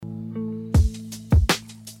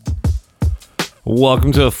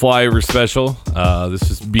Welcome to the Flyover Special.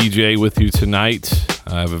 This is BJ with you tonight.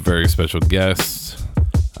 I have a very special guest.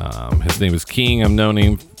 His name is King. I've known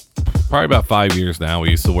him probably about 5 years now. We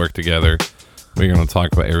used to work together. We're going to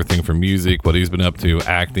talk about everything from music, what he's been up to,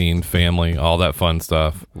 acting, family, all that fun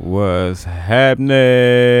stuff. What's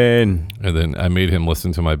happening? And then I made him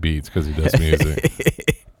listen to my beats because he does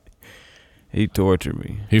music. He tortured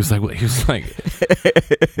me. He was like, where's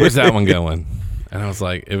that one going? And I was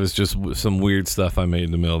like, it was just some weird stuff I made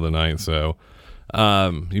in the middle of the night. So,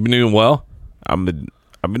 you've been doing well? I've been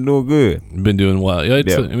doing good. You've been doing well. Yeah,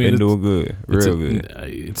 been doing good. Real good.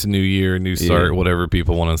 It's a new year, a new start, whatever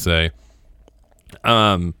people want to say.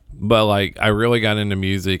 But like, I really got into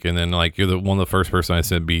music, and then like, you're one of the first person I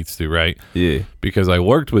sent beats to, right? Yeah. Because I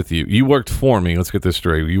worked with you. You worked for me. Let's get this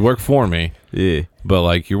straight. You worked for me. Yeah. But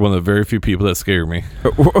like, you're one of the very few people that scare me.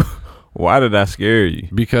 Why did I scare you?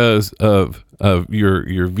 Because of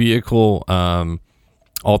your vehicle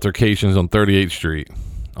altercations on 38th Street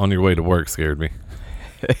on your way to work scared me.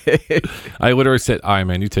 I literally said, all right,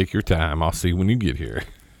 man, you take your time. I'll see when you get here.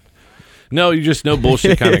 No, you're just no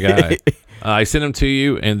bullshit kind of guy. I sent them to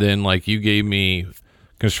you, and then like you gave me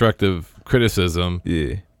constructive criticism.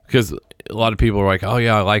 Yeah. Because a lot of people are like, oh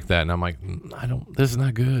yeah, I like that. And I'm like, this is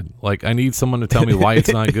not good. Like, I need someone to tell me why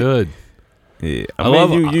it's not good. Yeah, I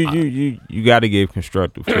mean, you got to give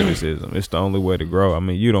constructive criticism. It's the only way to grow. I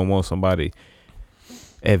mean, you don't want somebody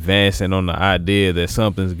advancing on the idea that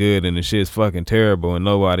something's good and the shit's fucking terrible and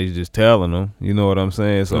nobody's just telling them. You know what I'm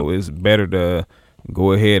saying? So it's better to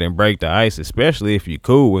go ahead and break the ice, especially if you're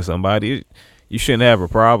cool with somebody. You shouldn't have a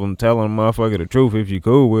problem telling a motherfucker the truth if you're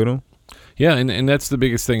cool with them. Yeah, and that's the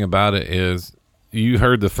biggest thing about it is you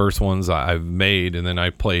heard the first ones I've made, and then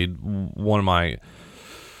I played one of my...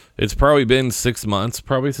 It's probably been 6 months,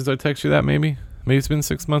 probably since I texted you that. Maybe it's been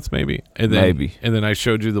 6 months, maybe. And then, and then I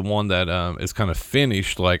showed you the one that is kind of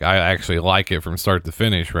finished. Like, I actually like it from start to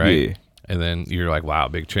finish, right? Yeah. And then you're like, wow,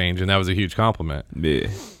 big change, and that was a huge compliment. Yeah.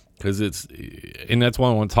 Because and that's why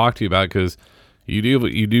I want to talk to you about. Because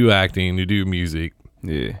you do acting, you do music.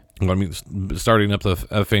 Yeah. I mean, starting up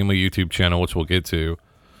a family YouTube channel, which we'll get to.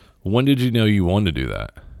 When did you know you wanted to do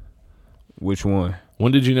that? Which one?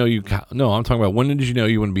 When did you know No, I'm talking about when did you know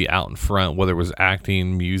you want to be out in front, whether it was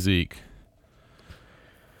acting, music?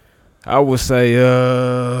 I would say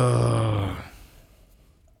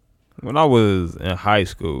when I was in high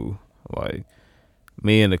school, like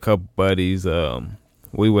me and a couple buddies,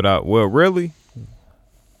 we would really,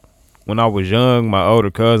 when I was young, my older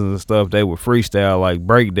cousins and stuff, they would freestyle like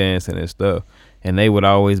breakdancing and stuff. And they would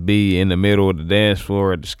always be in the middle of the dance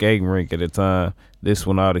floor at the skating rink at the time. This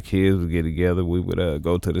when all the kids would get together. We would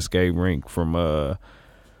go to the skating rink from about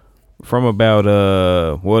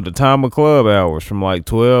the time of club hours, from like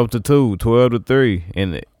 12 to 2, 12 to 3.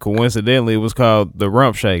 And coincidentally, it was called the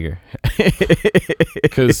Rump Shaker.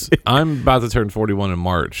 Because I'm about to turn 41 in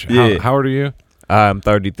March. Yeah. How old are you? I'm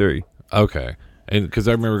 33. Okay. And because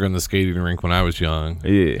I remember going to the skating rink when I was young.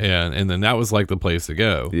 Yeah. And then that was like the place to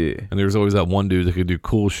go. Yeah. And there was always that one dude that could do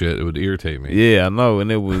cool shit. It would irritate me. Yeah, I know.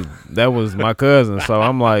 And that was my cousin. So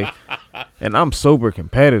I'm like, and I'm super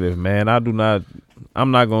competitive, man. I'm not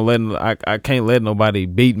going to I can't let nobody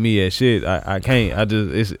beat me at shit. I can't.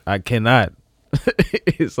 I cannot.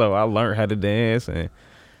 So I learned how to dance, and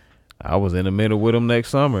I was in the middle with them next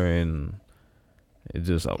summer, and it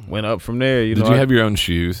just went up from there. Did you have your own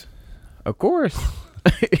shoes? Of course.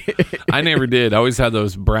 I never did. I always had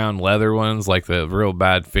those brown leather ones, like the real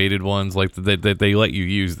bad faded ones, like that they let you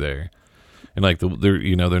use there, and like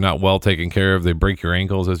they're not well taken care of. They break your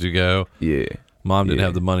ankles as you go. Yeah. Mom didn't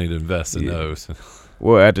have the money to invest in those.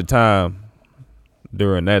 Well, at the time,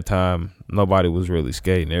 during that time, nobody was really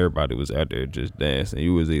skating. Everybody was out there just dancing.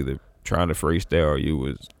 You was either trying to freestyle or you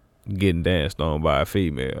was getting danced on by a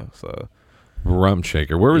female. So. Rump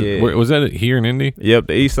Shaker. Where was that? Here in Indy? Yep,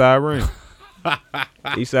 the East Side Ring.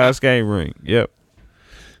 East Side Skating Ring. Yep.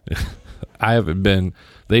 I haven't been.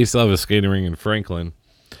 They still have a skating ring in Franklin,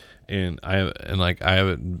 and I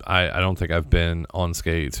don't think I've been on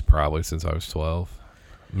skates probably since I was 12,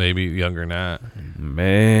 maybe younger than that.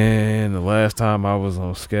 Man, the last time I was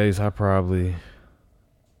on skates, I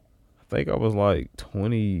think I was like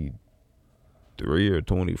 23 or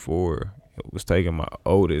 24. Was taking my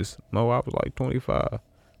oldest. No, I was like 25.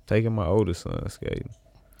 Taking my oldest son skating.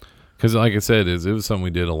 Because like I said, it was something we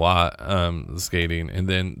did a lot, skating. And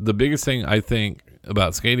then the biggest thing I think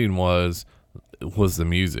about skating was the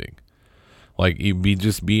music. Like you'd be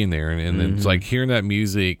just being there, and then it's like hearing that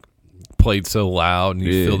music played so loud, and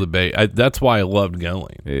you feel the bass. That's why I loved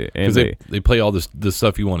going. Yeah, because they play all this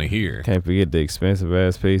stuff you want to hear. Can't forget the expensive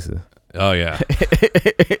ass pizza. Oh yeah.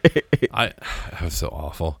 I was so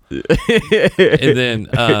awful. And then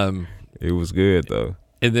it was good though.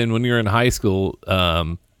 And then when you're in high school,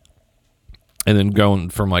 and then going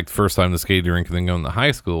from like first time to skate rink and then going to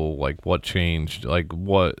high school, like what changed? Like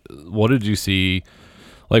what did you see?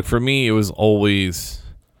 Like for me, it was always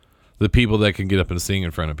the people that can get up and sing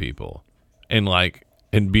in front of people and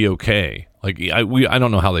be okay. Like I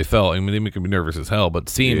don't know how they felt. I mean, they could be nervous as hell, but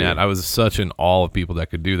seeing that, I was such in awe of people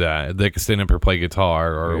that could do that. They could stand up or play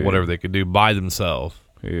guitar or whatever they could do by themselves.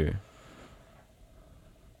 Yeah.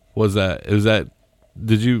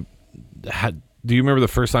 Do you remember the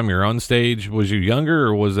first time you were on stage? Was you younger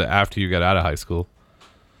or was it after you got out of high school?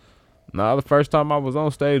 No, the first time I was on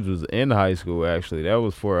stage was in high school, actually. That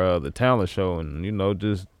was for the talent show and,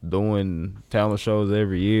 just doing talent shows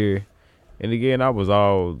every year. And again,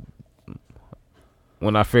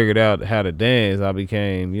 when I figured out how to dance, I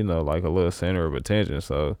became, like a little center of attention.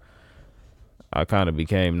 So I kind of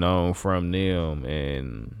became known from them,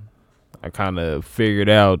 and I kind of figured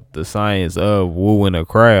out the science of wooing a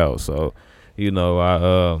crowd. So,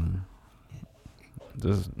 I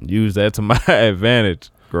just used that to my advantage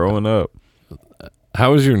growing up.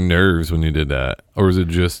 How was your nerves when you did that? Or was it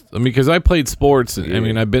just, because I played sports,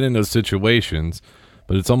 and I've been in those situations,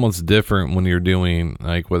 but it's almost different when you're doing,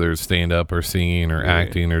 like, whether it's stand-up or singing or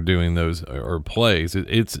acting or doing those or plays.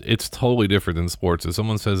 It's totally different than sports. If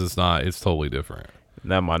someone says it's not, it's totally different.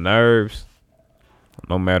 Now, my nerves,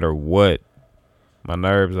 no matter what, my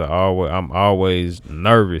nerves I'm always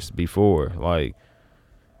nervous before. Like,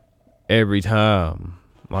 every time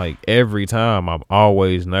I'm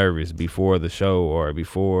always nervous before the show or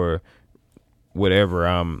before whatever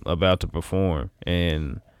I'm about to perform.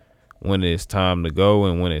 And when it's time to go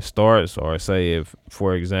and when it starts, or say if,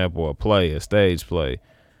 for example, a stage play,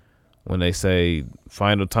 when they say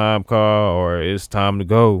final time call or it's time to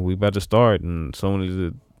go, we about to start, and as soon as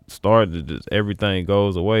it starts, everything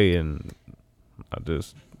goes away, and it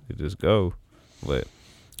just go. But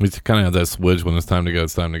you kind of have that switch when it's time to go.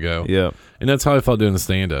 It's time to go. Yeah, and that's how I felt doing the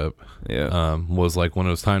stand up. Yeah, was like when it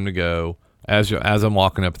was time to go. As I'm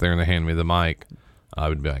walking up there and they hand me the mic, I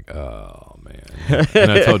would be like, "Oh man!"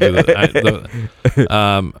 And I told you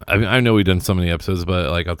that. I know we've done so many episodes, but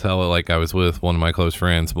like I'll tell it. Like I was with one of my close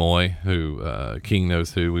friends, Moy, who King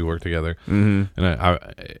knows who. We work together, and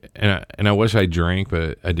I wish I drank,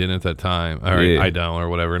 but I didn't at that time. Or I don't, or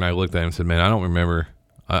whatever. And I looked at him and said, "Man, I don't remember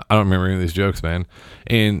any of these jokes, man."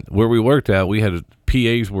 And where we worked at, we had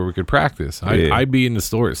PAs where we could practice. I'd be in the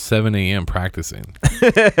store at 7 a.m. practicing.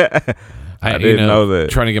 I didn't know that.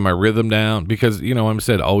 Trying to get my rhythm down because, I'm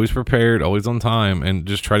said always prepared, always on time, and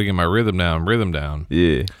just try to get my rhythm down.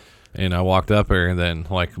 Yeah. And I walked up there, and then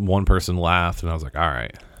like one person laughed, and I was like, all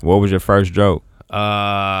right. What was your first joke?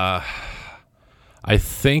 I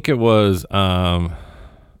think it was one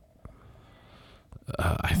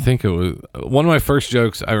of my first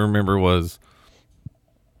jokes I remember was,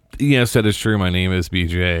 yes, that is true. My name is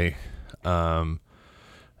BJ.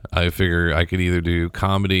 I figure I could either do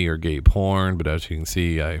comedy or gay porn, but as you can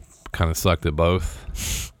see, I kind of sucked at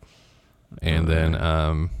both. And then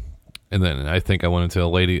I think I went into a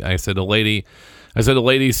lady. I said a lady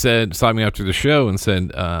said stopped me after the show and said,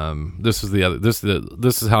 this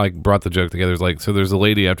is how I brought the joke together. It's like, so there's a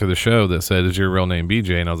lady after the show that said, "Is your real name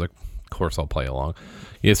BJ?" And I was like, "Of course I'll play along."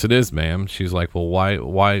 "Yes, it is, ma'am." She's like, "Well, why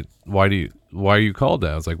are you called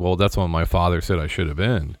that?" I was like, "Well, that's what my father said I should have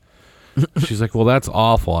been." She's like, "Well, that's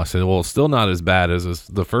awful." I said, "Well, it's still not as bad as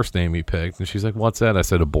the first name he picked." And she's like, "What's that?" I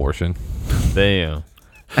said, "Abortion." Damn.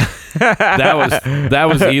 that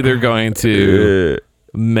was either going to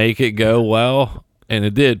make it go well, and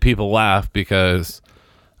it did. People laughed because,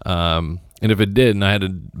 and if it didn't,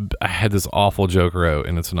 I had this awful joke wrote,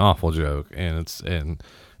 and it's an awful joke, and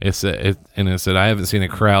it said, "I haven't seen a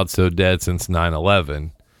crowd so dead since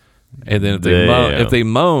 9/11." And then if they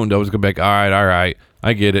moaned, I was going to be like, all right,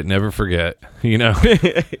 I get it, never forget,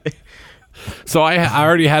 So I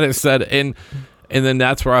already had it said, and then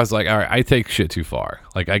that's where I was like, all right, I take shit too far.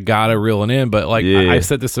 Like I gotta reel it in, but like I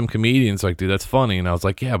said to some comedians, like, dude, that's funny, and I was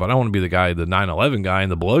like, yeah, but I don't want to be the guy, the 9/11 guy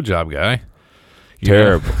and the blowjob guy.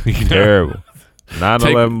 Terrible.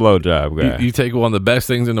 9/11 blowjob guy. You take one of the best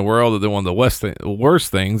things in the world and then one of the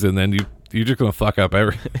worst things, and then you're just gonna fuck up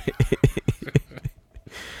everything.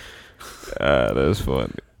 That's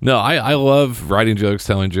funny. No, I love writing jokes,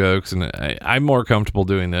 telling jokes, and I'm more comfortable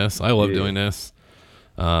doing this. I love doing this.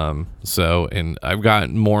 And I've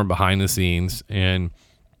gotten more behind the scenes, and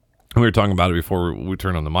we were talking about it before we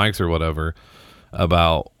turned on the mics or whatever,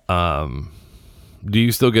 about do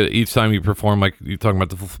you still get each time you perform, like you're talking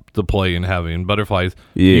about the play and having butterflies?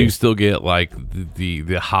 Yeah. Do you still get like the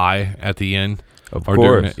high at the end? Of or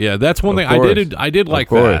during course. it? Yeah, that's one Of thing course. I did like Of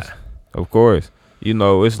course. that. Of course. You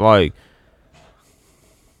know, it's like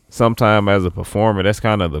sometime as a performer, that's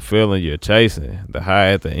kind of the feeling you're chasing, the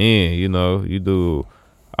high at the end. You know, you do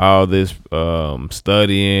all this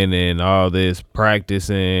studying and all this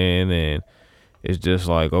practicing, and it's just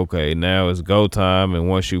like, okay, now it's go time. And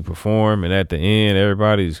once you perform and at the end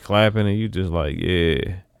everybody's clapping and you just like,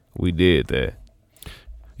 yeah, we did that.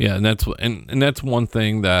 Yeah, and that's one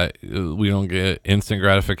thing that we don't get instant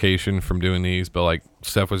gratification from doing these. But like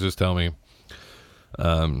Steph was just telling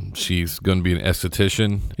me, she's going to be an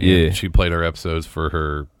esthetician. Yeah. And she played our episodes for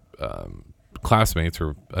her classmates,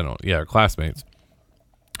 classmates.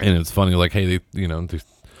 And it's funny, like, hey, they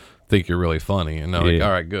think you're really funny, and I'm like, all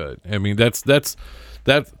right, good. I mean, that's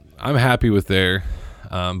I'm happy with there.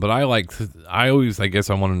 But I guess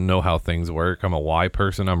I want to know how things work. I'm a why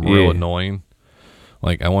person. I'm real annoying.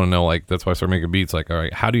 Like, I want to know, like, that's why I started making beats. Like, all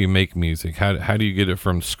right, how do you make music? How do you get it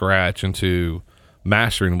from scratch into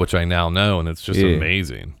mastering, which I now know, and it's just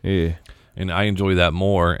amazing. Yeah. And I enjoy that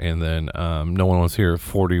more. And then no one wants to hear a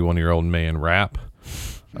 41-year-old man rap.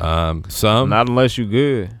 Some Not unless you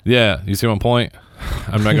good. Yeah, you see my point?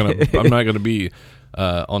 I'm not gonna be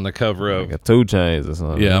on the cover of Like a 2 Chainz or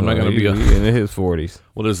something. Yeah, I'm not gonna be he in his 40s.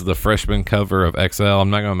 what is the freshman cover of XL? I'm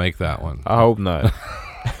not gonna make that one. I hope not.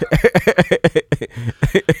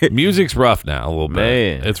 Music's rough now a little bit.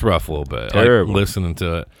 Man. It's rough a little bit. Terrible. Like, listening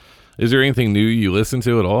to it. Is there anything new you listen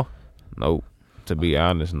to at all? Nope. To be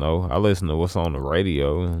honest, no. I listen to what's on the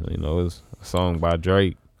radio. You know, it's a song by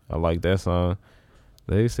Drake. I like that song.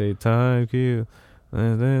 They say time kill.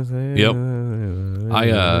 Yep. You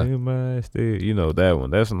know that one.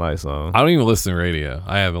 That's a nice song. I don't even listen to radio.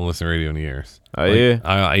 I haven't listened to radio in years. Oh, yeah?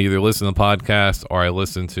 I either listen to podcasts or I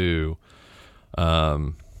listen to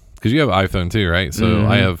because you have an iPhone too, right? So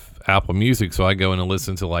I have Apple Music, so I go in and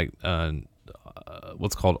listen to like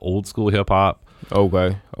what's called old school hip hop.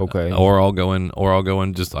 Okay. Or I'll go in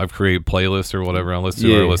just I've created playlists or whatever I listen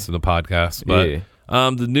to, or listen to podcasts. But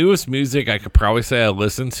the newest music I could probably say I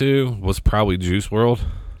listened to was probably Juice WRLD.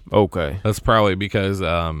 Okay. That's probably because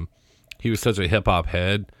he was such a hip hop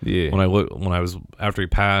head. Yeah. When I was after he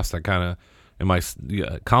passed, I kind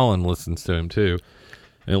of Colin listens to him too,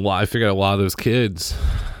 and I figured a lot of those kids,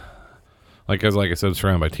 like I said,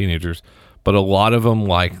 surrounded by teenagers, but a lot of them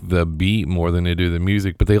like the beat more than they do the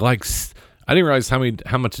music. But they like. I didn't realize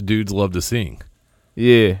how much dudes love to sing.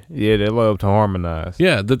 Yeah, they love to harmonize.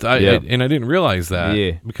 Yeah, and I didn't realize that.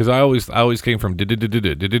 Yeah, because I always came from okay,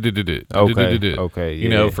 you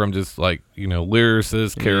know, from just like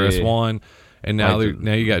lyricists, KRS One, and now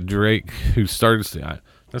you got Drake who started. I'm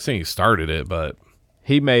not saying he started it, but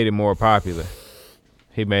he made it more popular.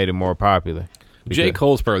 J.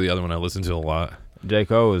 Cole's probably the other one I listen to a lot. J.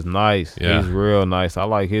 Cole is nice. Yeah. He's real nice. I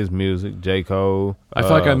like his music. J. Cole. I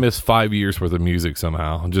feel like I missed 5 years worth of music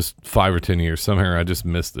somehow. Just 5 or 10 years. Somehow I just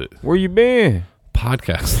missed it. Where you been?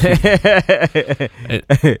 Podcasting.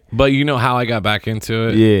 But you know how I got back into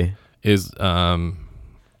it? Yeah. Is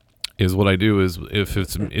what I do is if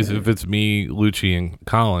it's me, Lucci, and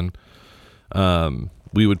Colin,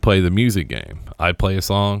 we would play the music game. I'd play a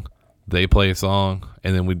song, they play a song,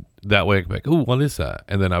 and then that way I'd be like, ooh, what is that?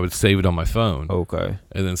 And then I would save it on my phone. Okay.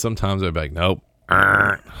 And then sometimes I'd be like, nope.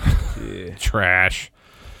 Yeah. Trash.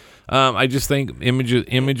 I just think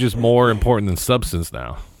image is more important than substance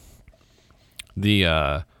now.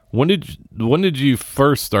 When did you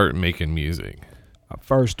first start making music? I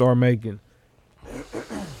first started making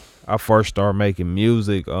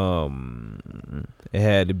music. It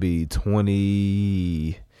had to be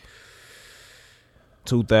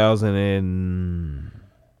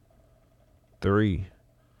 2003.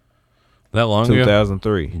 That long ago?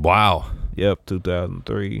 2003. Wow. Yep,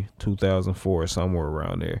 2003, 2004, somewhere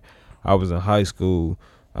around there. I was in high school.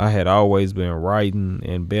 I had always been writing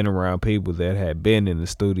and been around people that had been in the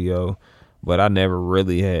studio, but I never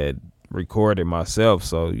really had recorded myself.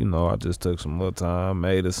 So, I just took some little time,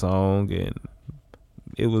 made a song, and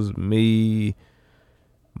it was me,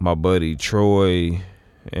 my buddy Troy,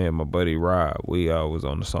 and my buddy Rob. We all was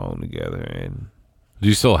on the song together. And do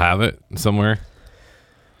you still have it somewhere?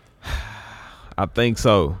 I think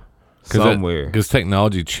so. Somewhere. Because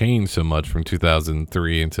technology changed so much from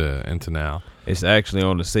 2003 into now. It's actually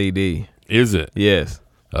on the CD. Is it? Yes.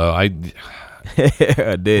 A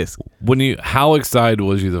disc. How excited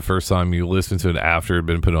was you the first time you listened to it after it had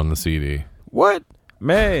been put on the CD? What?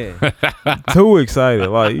 Man. Too excited.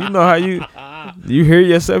 Like, you know how You hear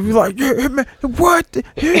yourself, you're like, yeah, man, what?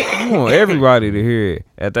 You want everybody to hear it.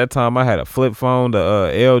 At that time, I had a flip phone,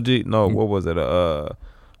 the LG. No, what was it?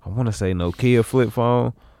 I want to say Nokia flip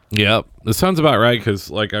phone. Yep, this sounds about right because,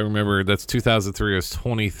 like, I remember that's 2003. I was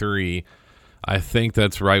 23. I think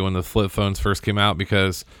that's right when the flip phones first came out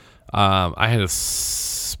because I had a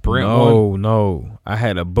Sprint one. No, I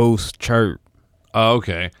had a Boost Chirp. Oh,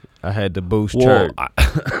 okay. I had the Boost Chirp.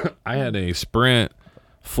 I had a Sprint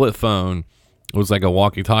flip phone. It was like a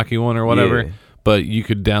walkie-talkie one or whatever, but you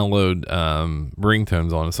could download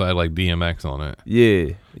ringtones on it. So I had like DMX on it.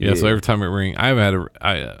 Yeah. So every time it ring,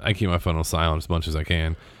 I keep my phone on silent as much as I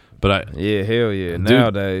can. But hell yeah.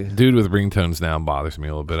 Nowadays, dude with ringtones now bothers me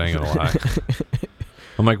a little bit. I ain't gonna lie.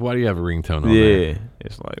 I'm like, why do you have a ringtone on there? Yeah,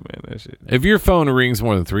 it's like, man, that shit. If your phone rings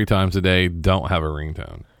more than 3 times a day, don't have a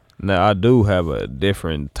ringtone. Now I do have a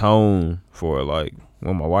different tone for like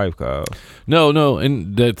when my wife calls. No,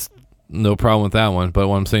 and that's no problem with that one. But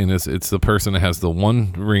what I'm saying is, it's the person that has the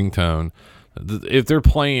one ringtone. If they're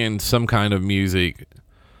playing some kind of music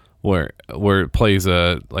where it plays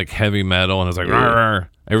like heavy metal and it's like rawr,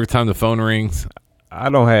 every time the phone rings.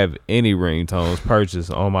 I don't have any ringtones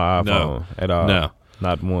purchased on my iPhone at all. No,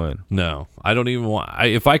 not one. No, I don't even want.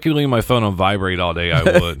 If I could leave my phone on vibrate all day,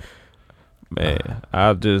 I would. Man,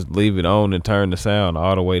 I'll just leave it on and turn the sound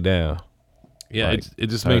all the way down. Yeah, like, it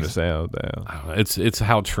just turn makes the sound down. It's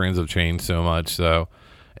how trends have changed so much. So,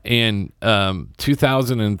 and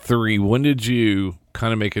 2003, when did you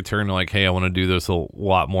kind of make a turn to like, hey, I want to do this a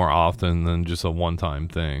lot more often than just a one-time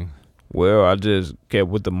thing? Well, I just kept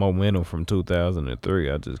with the momentum from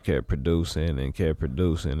 2003. I just kept producing and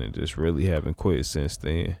just really haven't quit since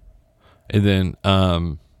then. And then,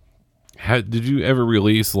 did you ever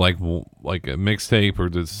release like a mixtape or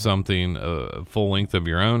did something full length of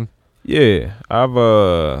your own? Yeah, I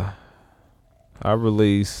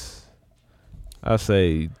released, I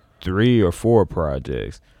say 3 or 4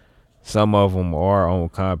 projects. Some of them are on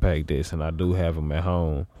compact disc, and I do have them at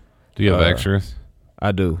home. Do you have extras?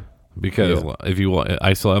 I do. Because if you want,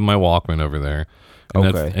 I still have my Walkman over there.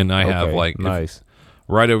 And I have like nice.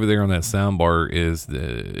 Right over there on that sound bar it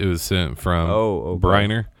was sent from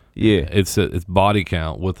Briner. Yeah, it's body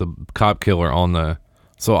count with a cop killer on the.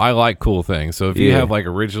 So I like cool things. So if you have like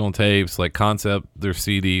original tapes, like Concept, there's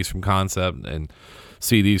CDs from Concept and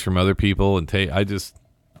CDs from other people and tape. I just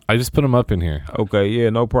put them up in here. Okay,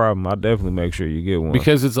 yeah, no problem. I'll definitely make sure you get one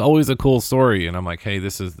because it's always a cool story. And I'm like, hey,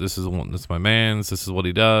 this is my man's. This is what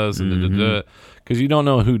he does. And because you don't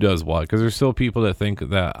know who does what. Because there's still people that think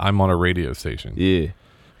that I'm on a radio station. Yeah.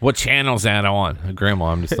 What channel's that on?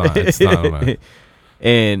 Grandma, I'm just not. It's not on that.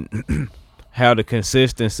 And how the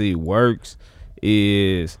consistency works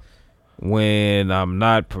is when I'm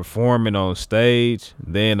not performing on stage,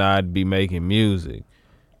 then I'd be making music.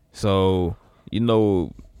 So,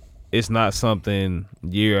 it's not something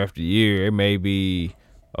year after year. It may be,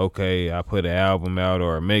 okay, I put an album out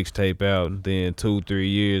or a mixtape out, and then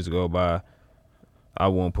 2-3 years go by. I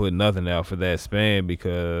won't put nothing out for that span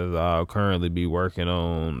because I'll currently be working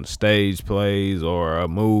on stage plays or a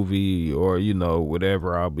movie or,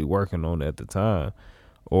 whatever I'll be working on at the time.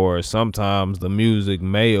 Or sometimes the music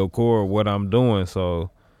may occur what I'm doing,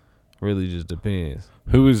 so really just depends.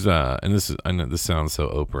 Who is, and I know this sounds so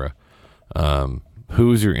Oprah,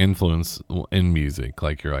 who is your influence in music?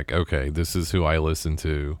 Like you're like, okay, this is who I listen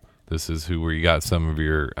to. This is where you got some of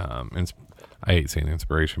your, I hate saying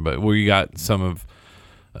inspiration, but where you got some of,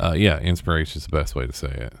 inspiration is the best way to say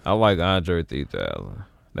it. I like Andre 3000.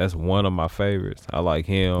 That's one of my favorites. I like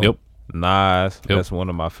him. Yep. Nas. Yep. That's one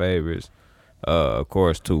of my favorites. Of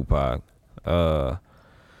course, Tupac.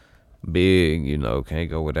 Big, can't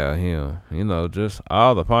go without him. Just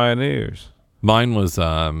all the pioneers. Mine was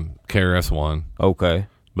KRS-One. Okay.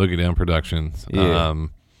 Boogie Down Productions. Yeah.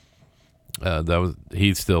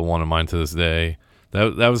 He's still one of mine to this day.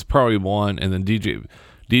 That was probably one, and then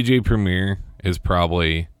DJ Premier is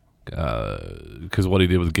probably because what he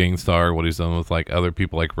did with Gangstar, what he's done with like other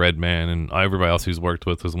people like Redman and everybody else he's worked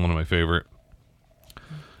with is one of my favorite.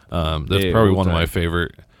 That's probably one of my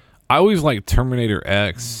favorite. I always liked Terminator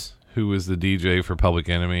X, who was the DJ for Public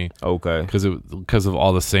Enemy. Okay. Because of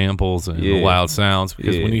all the samples and the loud sounds.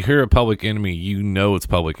 Because when you hear a Public Enemy, you know it's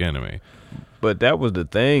Public Enemy. But that was the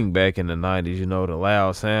thing back in the 90s, the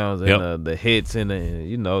loud sounds and the hits and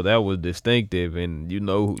that was distinctive, and you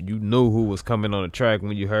knew who was coming on the track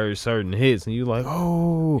when you heard certain hits, and you like,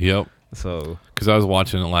 oh. Yep. So, because I was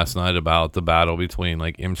watching it last night about the battle between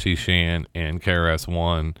like MC Shan and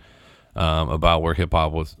KRS-One, about where hip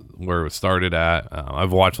hop was, where it started at.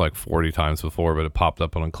 I've watched like 40 times before, but it popped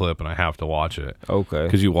up on a clip, and I have to watch it Okay.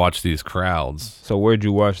 because you watch these crowds. So where'd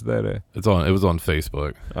you watch that at? It was on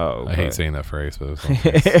Facebook. Oh, okay. I hate saying that phrase, but it's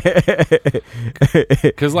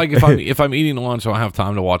because like if I'm eating lunch, I don't have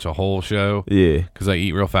time to watch a whole show. Yeah. Because I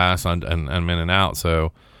eat real fast and I'm in and out.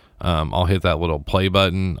 So I'll hit that little play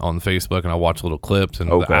button on Facebook and I'll watch little clips,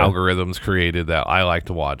 and the algorithms created that I like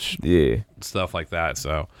to watch stuff like that.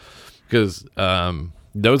 So because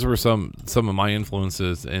those were some of my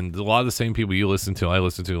influences, and a lot of the same people you listen to, I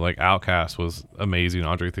listen to. Like Outkast was amazing.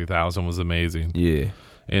 Andre 3000 was amazing. Yeah.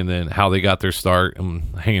 And then how they got their start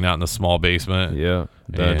and hanging out in a small basement. Yeah.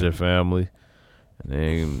 Dungeon Family. And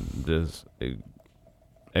then just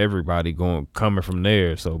everybody coming from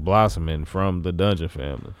there. So blossoming from the Dungeon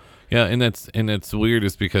Family. Yeah, and it's weird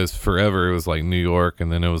is because forever it was like New York, and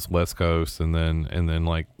then it was West Coast, and then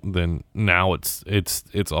now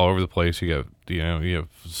it's all over the place. You have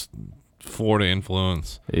Florida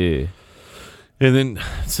influence. Yeah. And then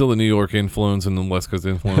still the New York influence and the West Coast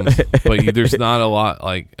influence. But there's not a lot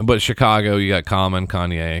but Chicago, you got Common,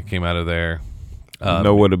 Kanye came out of there. You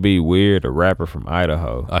know what would be weird? A rapper from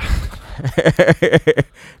Idaho.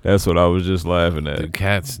 That's what I was just laughing at. The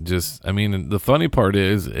cats just, the funny part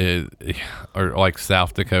is or like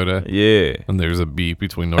South Dakota. Yeah. And there's a beef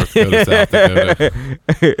between North Dakota and South Dakota.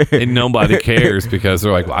 And nobody cares because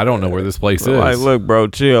they're like, well, I don't know where this place is. Like, look, bro,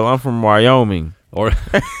 chill. I'm from Wyoming. Or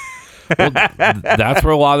that's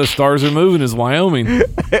where a lot of the stars are moving is Wyoming.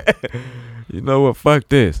 You know what? Fuck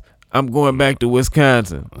this. I'm going back to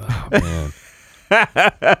Wisconsin. Oh, man.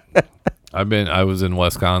 I was in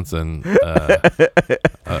Wisconsin.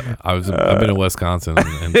 I've been in Wisconsin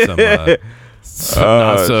and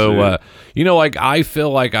I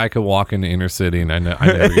feel like I could walk in the inner city and I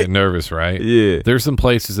never get nervous, right? Yeah. There's some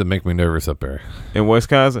places that make me nervous up there. In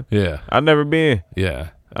Wisconsin? Yeah. I've never been. Yeah.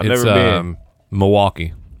 I've never been.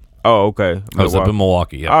 Milwaukee. Oh, okay. I was up in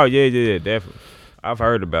Milwaukee. Yeah. Oh, yeah, definitely. I've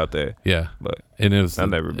heard about that. Yeah. But it was. I've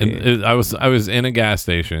never been. I was in a gas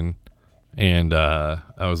station. And I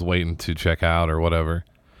was waiting to check out or whatever,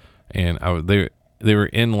 and they were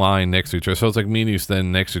in line next to each other. So it's like me and you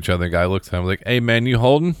standing next to each other. The guy looks at him like, "Hey man, you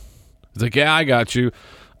holding?" He's like, "Yeah, I got you."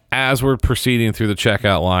 As we're proceeding through the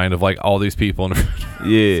checkout line of like all these people,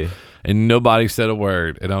 yeah, and nobody said a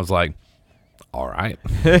word, and I was like, "All right."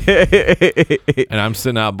 And I'm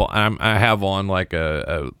sitting out. I have on like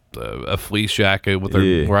a fleece jacket with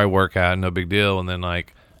where I work at, no big deal. And then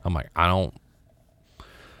like I'm like, I don't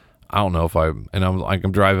know if I'm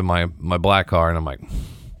driving my black car, and I'm like,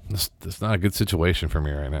 this is not a good situation for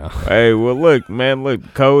me right now. Hey, well, look, man,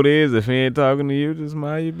 code is if he ain't talking to you, just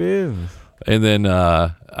mind your business. And then,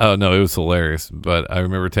 oh no, it was hilarious. But I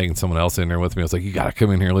remember taking someone else in there with me. I was like, you got to come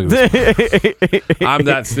in here, look at this. I'm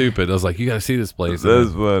that stupid. I was like, you got to see this place.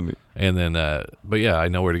 That's funny. And then, but yeah, I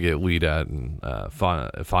know where to get weed at in Fond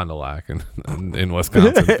du Lac in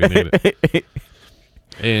Wisconsin if you need it.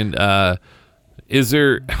 And,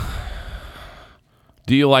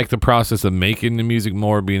 do you like the process of making the music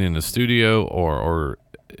more, being in the studio, or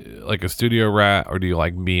like a studio rat, or do you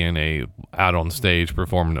like being out on stage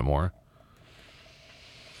performing it more?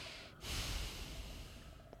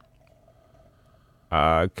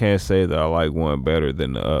 I can't say that I like one better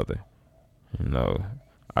than the other.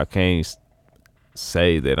 I can't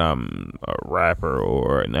say that I'm a rapper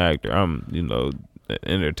or an actor. I'm, an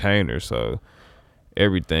entertainer, so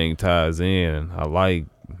everything ties in. I like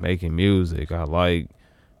making music. I like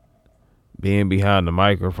being behind the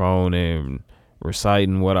microphone and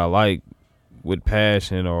reciting what I like with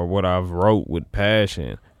passion, or what I've wrote with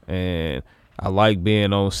passion. And I like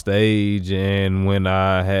being on stage, and when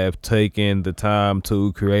I have taken the time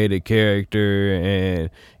to create a character and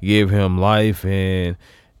give him life and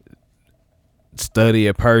study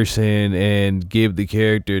a person and give the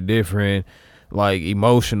character different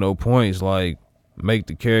emotional points, make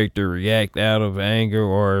the character react out of anger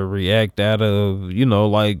or react out of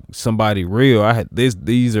somebody real.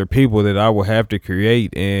 These are people that I will have to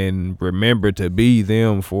create and remember to be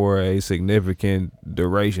them for a significant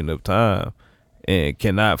duration of time, and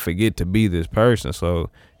cannot forget to be this person. So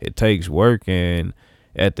it takes work, and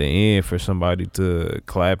at the end, for somebody to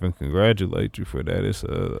clap and congratulate you for that, it's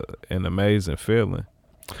an amazing feeling.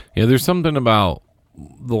 Yeah, there's something about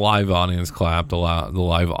the live audience clap, the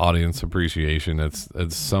live audience appreciation. It's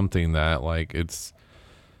something that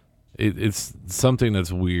it's something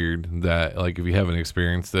that's weird that if you haven't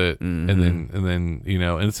experienced it, mm-hmm. and then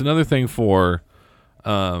and it's another thing for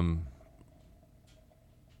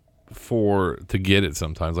to get it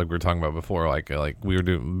sometimes, like we were talking about before,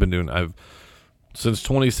 I've since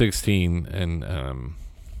 2016, and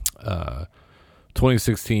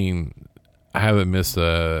 2016, I haven't missed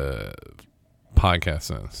a podcast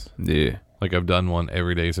since. Yeah. Like I've done one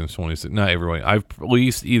every day since 2016. Not every way. I've at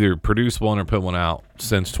least either produced one or put one out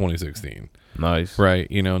since 2016. Nice. Right.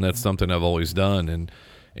 You know, and that's something I've always done.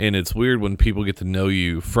 And it's weird when people get to know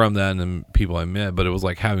you from that and then people I met, but it was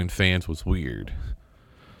like having fans was weird.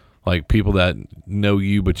 Like people that know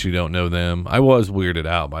you, but you don't know them. I was weirded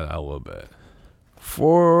out by that a little bit.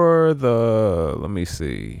 For the, let me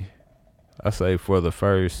see. I say for the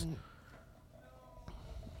first,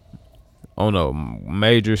 on a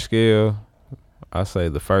major scale, I say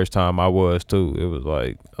the first time I was too, it was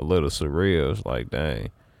like a little surreal. It's like, dang,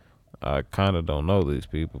 I kind of don't know these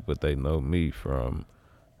people, but they know me from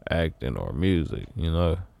acting or music, you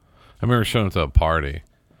know? I remember showing up to a party.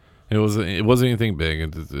 It wasn't anything big.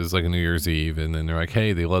 It was like a New Year's Eve, and then they're like,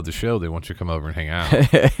 "Hey, they love the show. They want you to come over and hang out."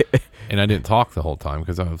 And I didn't talk the whole time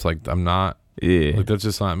because I was like, "I'm not. Yeah. Like that's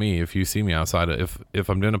just not me. If you see me outside of if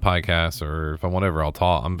I'm doing a podcast or if I'm whatever, I'll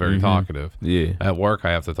talk. I'm very talkative. Yeah. At work,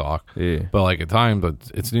 I have to talk. Yeah. But like at times, but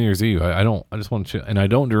it's New Year's Eve. I just want to chill, and I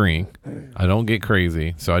don't drink. I don't get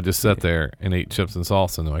crazy. So I just sat there and ate chips and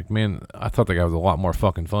salsa. And they're like, man, I thought that guy was a lot more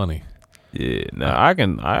fucking funny. Yeah. Now I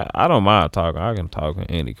don't mind talking. I can talk in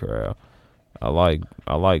any crowd. I like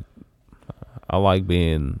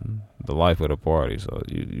being the life of the party. So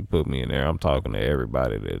you put me in there, I'm talking to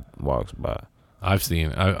everybody that walks by. I've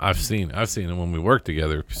seen it when we work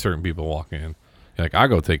together. Certain people walk in, like I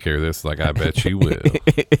go take care of this. Like I bet you will.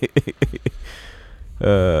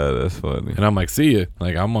 That's funny. And I'm like, see ya.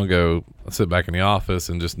 Like I'm gonna go sit back in the office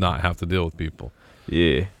and just not have to deal with people.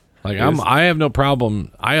 Yeah. Like I have no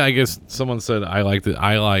problem. I guess someone said I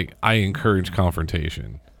encourage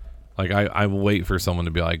confrontation. Like I wait for someone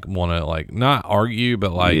to be like want to like not argue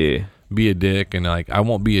but like be a dick, and like I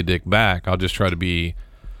won't be a dick back. I'll just try to be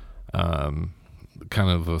kind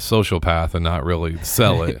of a sociopath and not really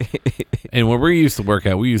sell it. And when we used to work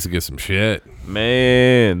out, we used to get some shit.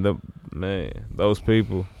 Man, those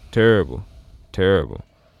people, terrible.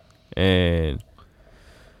 And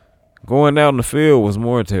going out in the field was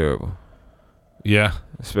more terrible. Yeah.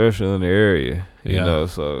 Especially in the area. You Yeah. know,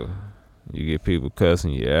 so you get people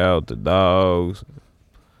cussing you out, the dogs.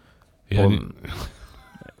 Yeah.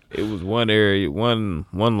 It was one area, one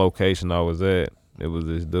location I was at. It was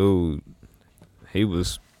this dude. He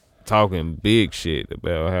was talking big shit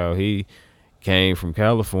about how he came from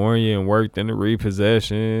California and worked in the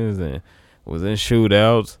repossessions and was in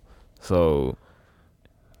shootouts. So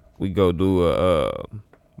we go do a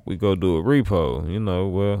repo, you know,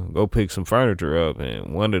 well, go pick some furniture up,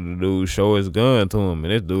 and one of the dudes show his gun to him,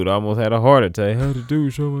 and this dude almost had a heart attack. How the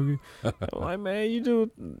dude show my gun? I'm like, man,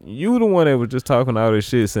 you the one that was just talking all this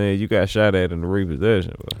shit saying you got shot at in the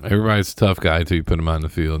repossession. Bro. Everybody's a tough guy until you put him out in the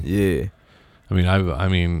field. Yeah. I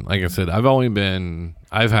mean, like I said, I've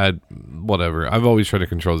had whatever. I've always tried to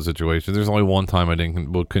control the situation. There's only one time I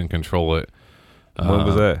couldn't control it. When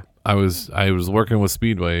was that? I was working with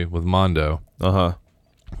Speedway with Mondo.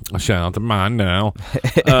 Shout out to Mondo.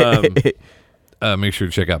 Make sure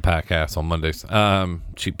to check out Podcast on Mondays.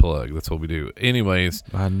 Cheap plug. That's what we do. Anyways,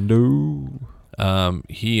 Mondo.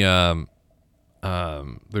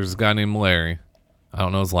 There's a guy named Larry. I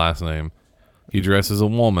don't know his last name. He dresses a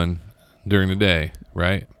woman during the day,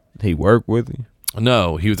 right? He worked with you?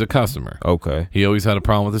 No, he was a customer. Okay. He always had a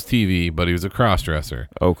problem with his TV, but he was a cross-dresser.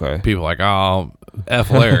 Okay. People like, oh,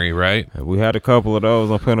 F Larry, right? We had a couple of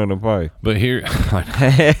those on Pen on the Pike. But here's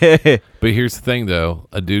the thing, though.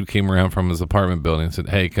 A dude came around from his apartment building and said,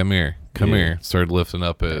 hey, come here. Started lifting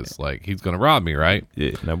up his, like, he's going to rob me, right?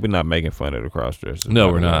 Yeah. No, we're not making fun of the cross-dressers. No,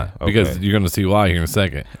 we're not. Okay. Because you're going to see why here in a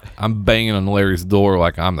second. I'm banging on Larry's door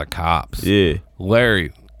like I'm the cops. Yeah.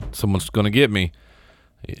 Larry, someone's going to get me.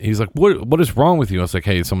 He's like, what is wrong with you? I was like,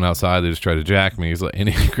 hey, someone outside, they just tried to jack me. He's like, and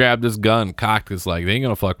he grabbed his gun, cocked his like, they ain't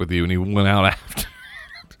gonna fuck with you, and he went out after.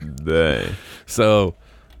 Dang. So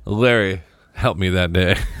Larry helped me that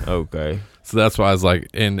day. Okay. So that's why I was like,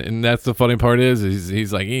 and that's the funny part is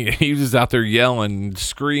he's like, he was just out there yelling,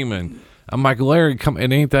 screaming. I'm like, Larry, come,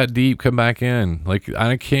 it ain't that deep, come back in. Like,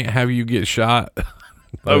 I can't have you get shot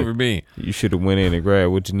over me. You should have went in and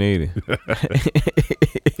grabbed what you needed.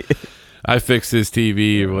 I fixed his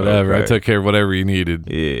TV or whatever. Okay. I took care of whatever he needed.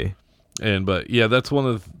 Yeah. But yeah, that's one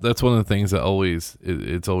of the things that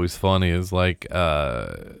it's always funny is like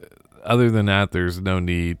other than that, there's no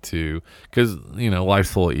need to, because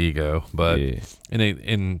life's full of ego. But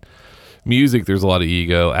in music, there's a lot of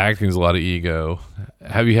ego. Acting's a lot of ego.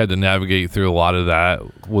 Have you had to navigate through a lot of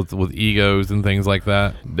that with egos and things like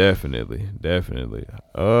that? Definitely.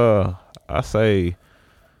 I say,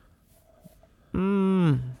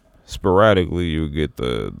 sporadically you get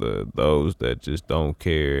the those that just don't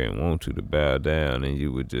care and want you to bow down, and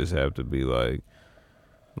you would just have to be like,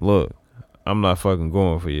 look, I'm not fucking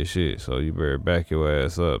going for your shit, so you better back your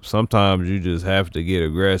ass up. Sometimes you just have to get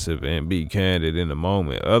aggressive and be candid in the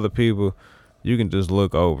moment. Other people, you can just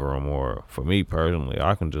look over them, or for me personally,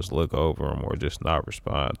 I can just look over them or just not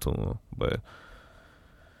respond to them. But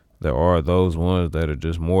there are those ones that are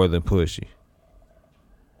just more than pushy.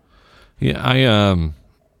 Yeah,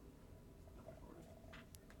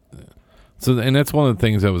 so, and that's one of the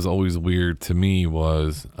things that was always weird to me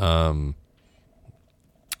was,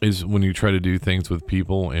 is when you try to do things with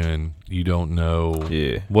people and you don't know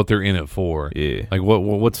what they're in it for. Yeah. Like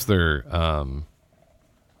what's their,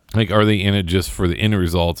 like, are they in it just for the end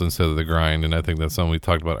results instead of the grind? And I think that's something we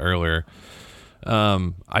talked about earlier.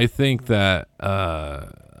 I think that,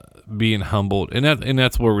 being humbled, and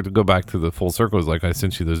that's where we go back to the full circle, is like, I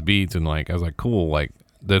sent you those beats and like, I was like, cool. Like,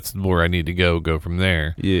 that's where I need to go from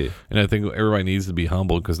there. Yeah. And I think everybody needs to be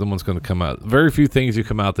humbled, because no one's going to come out. Very few things you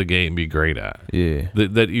come out the gate and be great at. Yeah.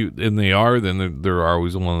 And they are, then they're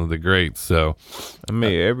always one of the greats. So, I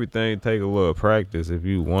mean, everything take a little practice. If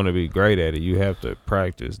you want to be great at it, you have to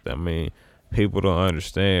practice. I mean, people don't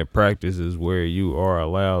understand practice is where you are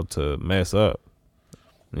allowed to mess up.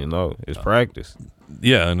 You know, it's practice.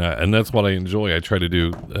 Yeah, and that's what I enjoy. I try to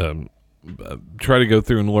do, try to go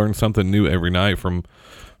through and learn something new every night from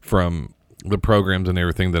the programs and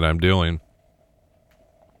everything that I'm doing.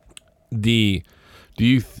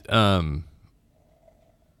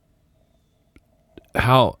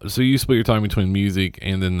 How, so you split your time between music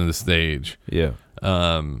and then the stage. Yeah.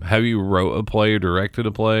 Have you wrote a play or directed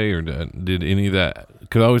a play, or did any of that?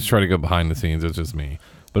 Because I always try to go behind the scenes. It's just me.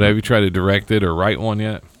 But have you tried to direct it or write one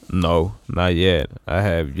yet? No, not yet. I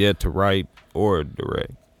have yet to write or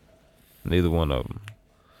direct. Neither one of them.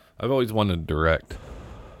 I've always wanted to direct.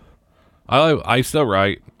 I still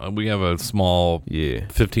write. We have a small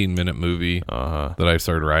 15-minute movie that I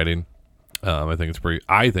started writing. I think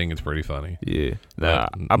it's pretty funny. Yeah. Now,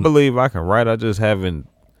 I believe I can write. I just haven't.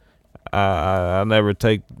 I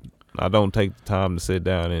don't take the time to sit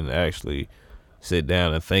down and actually sit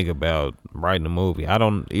down and think about writing a movie. I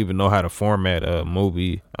don't even know how to format a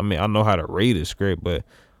movie. I mean, I know how to read a script, but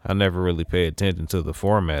I never really pay attention to the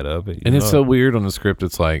format of it. And it's so weird on the script.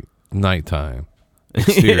 It's like nighttime,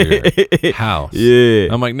 exterior, house. Yeah.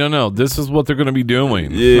 I'm like, no, this is what they're going to be doing.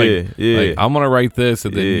 Yeah, like, I'm going to write this,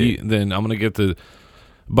 and then I'm going to get the.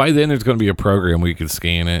 By then, there's going to be a program where you can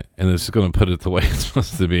scan it, and it's just going to put it the way it's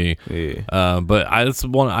supposed to be. Yeah. But I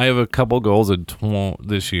have a couple goals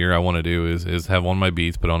this year. I want to do is have one of my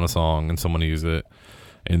beats put on a song and someone use it,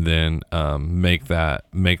 and then make that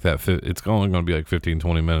fit. It's only going to be like 15,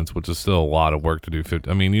 20 minutes, which is still a lot of work to do.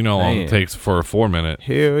 I mean, you know how long it takes for a 4-minute.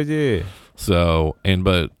 Hell yeah. So,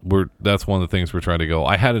 but that's one of the things we're trying to go.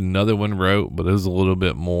 I had another one wrote, but it was a little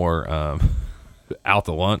bit more out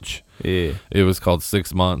to lunch. Yeah. It was called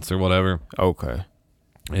 6 Months or whatever. Okay.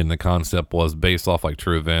 And the concept was based off like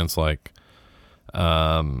true events. Like,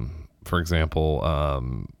 for example,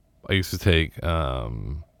 I used to take,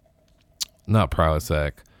 not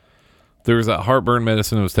Prilosec. There was that heartburn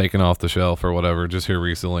medicine that was taken off the shelf or whatever just here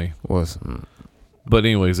recently. But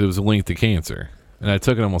anyways, it was linked to cancer. And I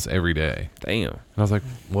took it almost every day. Damn. And I was like,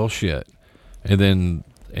 well, shit. And then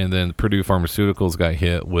Purdue Pharmaceuticals got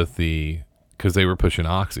hit with because they were pushing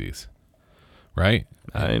oxys, right?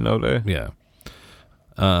 I didn't know that. Yeah.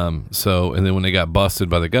 So, and then when they got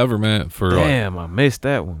busted by the government for damn, I missed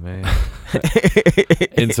that one, man.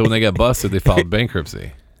 And so when they got busted, they filed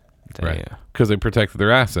bankruptcy. Damn. Right? Because they protected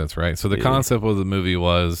their assets, right? So the concept of the movie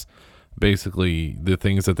was basically the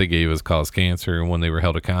things that they gave us caused cancer, and when they were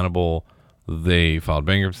held accountable, they filed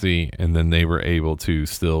bankruptcy, and then they were able to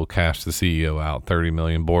still cash the CEO out. 30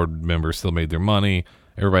 million board members still made their money.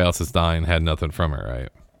 Everybody else is dying, had nothing from it, right?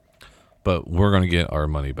 But we're going to get our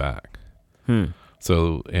money back.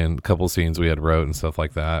 So, in a couple scenes we had wrote and stuff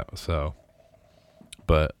like that. So,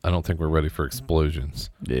 but I don't think we're ready for explosions.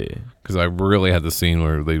 Yeah. Because I really had the scene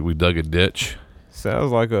where we dug a ditch.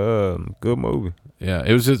 Sounds like a good movie. Yeah,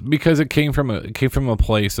 it was just because it came from a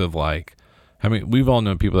place of like, I mean, we've all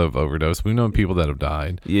known people that have overdosed. We've known people that have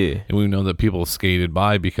died. Yeah. And we know that people skated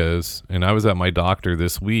by because, and I was at my doctor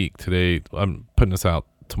this week. Today, I'm putting this out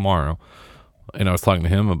tomorrow. And I was talking to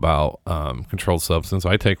him about controlled substance.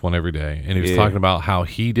 I take one every day. And he was talking about how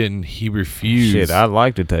he refused. Shit, I'd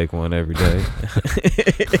like to take one every day.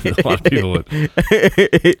 A lot of people would.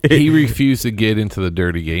 He refused to get into the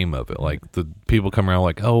dirty game of it. Like, the people come around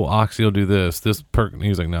like, oh, Oxy will do this perk. And he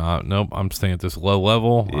was like, nope, I'm staying at this low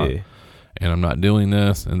level. Yeah. and I'm not doing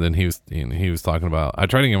this. And then he was talking about, I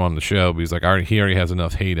tried to get him on the show, but he's like, he already has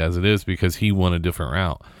enough hate as it is because he went a different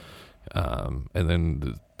route. And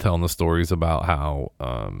then telling the stories about how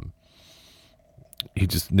he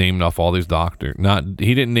just named off all these doctors.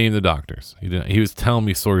 He didn't name the doctors. He was telling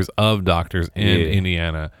me stories of doctors in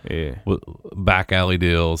Indiana. Yeah. With back alley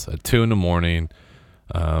deals at 2 a.m,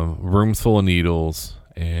 rooms full of needles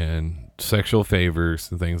and sexual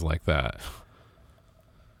favors and things like that.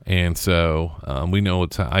 And so we know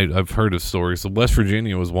I've heard of stories. West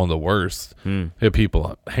Virginia was one of the worst. They had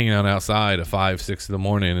people hanging out outside at 5, 6 in the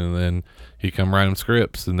morning, and then he'd come write them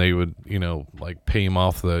scripts, and they would, like pay him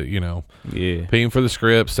off the, pay him for the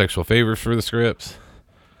scripts, sexual favors for the scripts.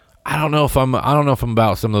 I don't know if I'm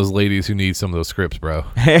about some of those ladies who need some of those scripts, bro.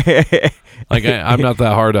 Like I'm not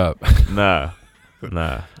that hard up. Nah.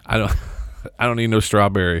 I don't need no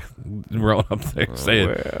strawberry rolling up there saying.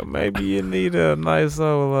 Well, maybe you need a nice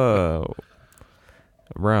old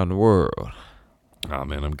around the world. Oh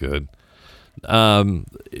man, I'm good. What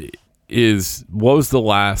was the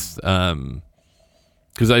last?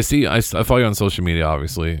 Because I follow you on social media,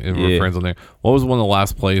 obviously, and we're friends on there. What was one of the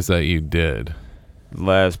last plays that you did?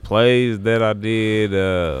 Last plays that I did,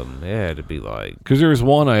 it had to be like, because there was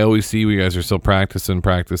one I always see where you guys are still practicing,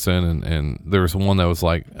 and there was one that was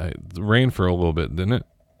like it ran for a little bit, didn't it?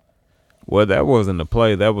 Well, that wasn't a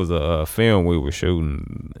play. That was a film we were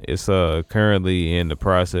shooting. It's currently in the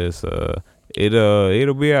process.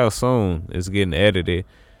 It'll be out soon. It's getting edited.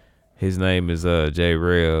 His name is Jay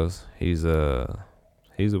Rails. He's a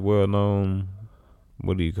well-known,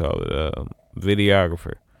 what do you call it?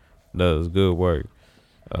 Videographer. Does good work.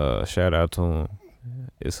 Shout out to him.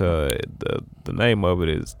 It's the name of it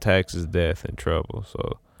is Taxes, Death, and Trouble.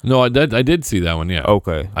 So no, I did see that one. Yeah.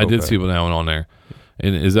 Okay. I did see that one on there.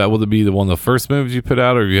 And is that will it be the one of the first movies you put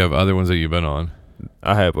out, or do you have other ones that you've been on?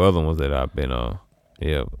 I have other ones that I've been on.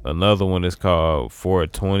 Yeah. Another one is called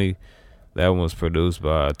 420. That one was produced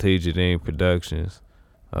by TJ Dean Productions.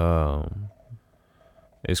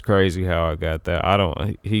 It's crazy how I got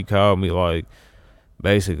that. He called me like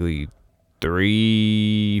basically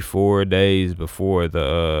 3-4 days before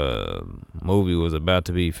the movie was about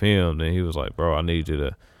to be filmed, and he was like, bro, I need you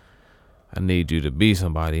to be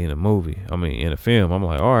somebody in a movie. I mean, in a film. I'm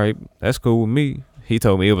like, all right, that's cool with me. He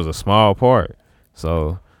told me it was a small part.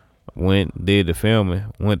 So did the filming,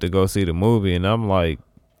 went to go see the movie, and I'm like,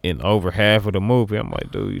 in over half of the movie, I'm like,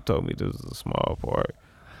 dude, you told me this was a small part.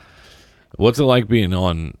 What's it like being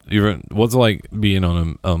on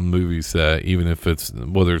a movie set, even if it's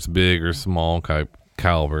whether it's big or small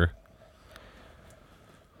caliber?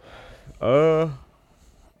 You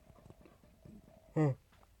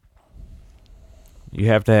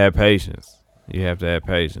have to have patience.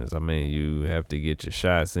 I mean, you have to get your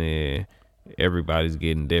shots in. Everybody's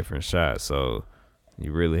getting different shots, so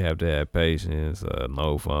you really have to have patience.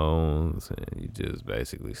 No phones, and you just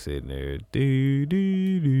basically sitting there.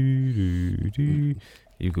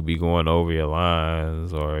 You could be going over your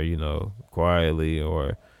lines, or quietly,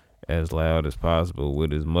 or as loud as possible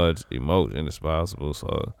with as much emotion as possible.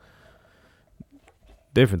 So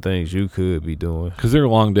different things you could be doing, because they're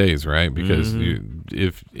long days, right? Because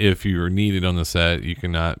if you're needed on the set,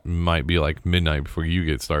 might be like midnight before you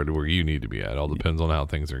get started where you need to be at. All depends on how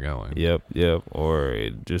things are going. Yep. Or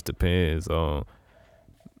it just depends on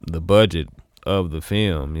the budget of the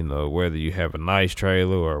film, whether you have a nice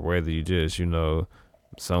trailer or whether you just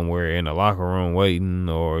somewhere in a locker room waiting,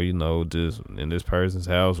 or just in this person's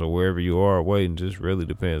house or wherever you are waiting. Just really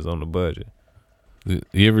depends on the budget.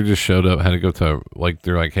 You ever just showed up, had to go to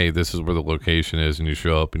they're like, hey, this is where the location is, and you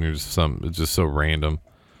show up and you're just it's just so random.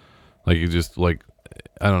 Like you just I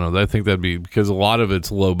don't know. I think that'd be because a lot of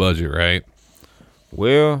it's low budget, right?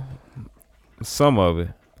 Well, some of it.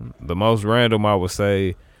 The most random I would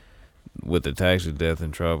say with the Taxes, Death,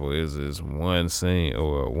 and Trouble is one scene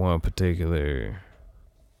or one particular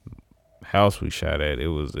house we shot at. It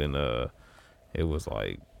was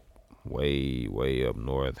like way up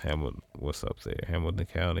north. What's up there? Hamilton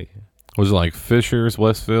County. Was it like Fishers,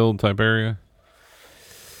 Westfield type area?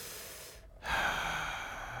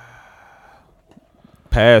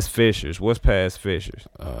 Past Fishers. What's past Fishers?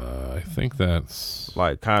 I think that's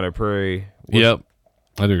like Conner Prairie. Yep.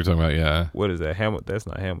 I know what you're talking about, yeah. What is that? That's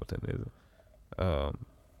not Hamilton, is it?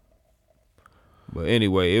 But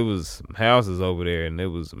anyway, it was houses over there, and it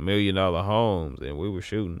was $1 million homes, and we were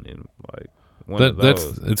shooting in like one of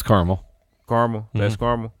those. It's Carmel. Carmel? Mm-hmm. That's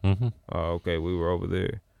Carmel? Mm-hmm. Oh, okay. We were over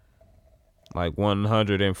there. Like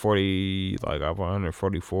 140, like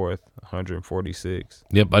 144th, 146.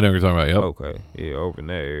 Yep, I know what you're talking about, yep. Okay. Yeah, over in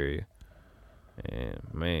that area. And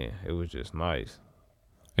man, it was just nice.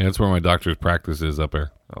 Yeah, that's where my doctor's practice is up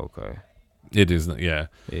there. Okay. It is, yeah.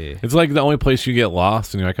 Yeah. It's like the only place you get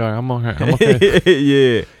lost, and you're like, "Oh, I'm okay."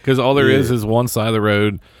 Yeah. Because all there is one side of the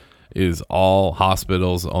road is all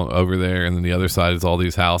hospitals over there, and then the other side is all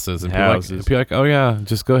these houses. And people be like, "Oh yeah,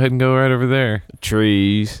 just go ahead and go right over there."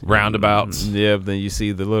 Trees, roundabouts. Yep. Then you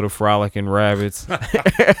see the little frolicking rabbits.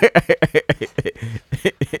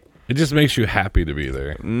 It just makes you happy to be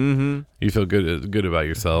there. Mm-hmm. You feel good about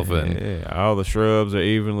yourself, and all the shrubs are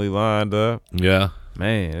evenly lined up. Yeah,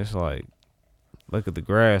 man, it's like, look at the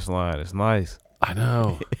grass line. It's nice. I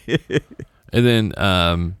know. And then,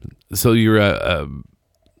 so you're up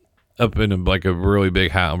in like a really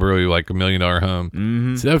big house, really like $1 million home.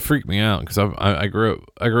 Mm-hmm. See, that freaked me out because I grew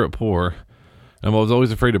up poor, and I was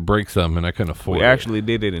always afraid to break something, and I couldn't afford. We actually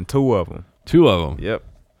did it in 2 of them. 2 of them. Yep.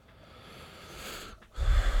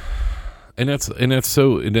 And that's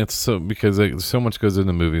so because so much goes in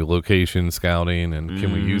the movie, location scouting, and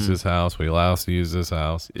can we use this house? We allow us to use this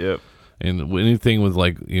house. Yep. And anything with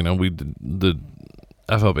like,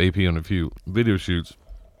 I've helped AP on a few video shoots,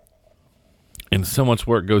 and so much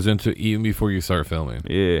work goes into even before you start filming.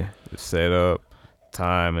 Yeah, the setup,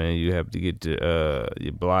 time, and you have to get your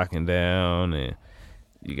blocking down, and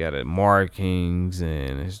you got markings,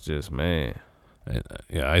 and it's just, man.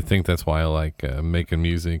 Yeah, I think that's why I like making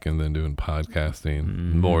music and then doing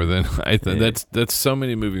podcasting more than that's so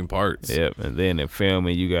many moving parts. Yep, and then in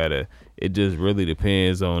filming, it just really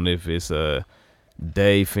depends on if it's a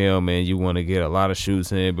day filming, you want to get a lot of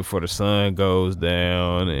shoots in before the sun goes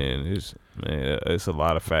down, and it's a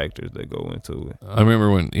lot of factors that go into it. I remember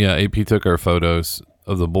when AP took our photos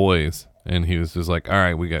of the boys, and he was just like, "All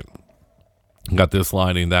right, we got this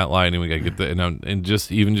lighting, that lighting, we got to get that," and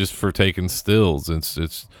just for taking stills,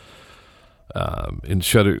 it's in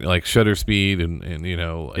shutter speed, and and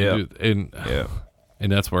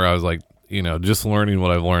that's where I was like, just learning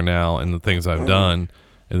what I've learned now and the things I've done.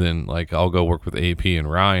 And then, like, I'll go work with AP and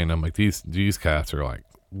Ryan. I'm like, these cats are, like,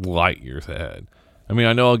 light years ahead. I mean,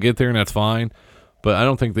 I know I'll get there, and that's fine, but I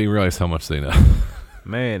don't think they realize how much they know.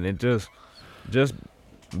 Man, it just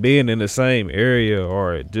being in the same area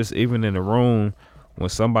or just even in a room when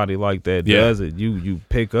somebody like that does it, you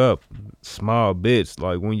pick up small bits.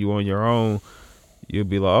 Like, when you on your own, you'll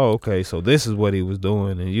be like, oh, okay, so this is what he was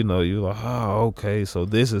doing. And, you're like, oh, okay, so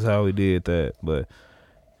this is how he did that. But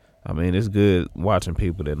I mean, it's good watching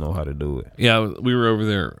people that know how to do it. Yeah, we were over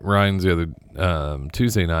there, Ryan's the other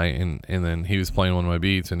Tuesday night, and then he was playing one of my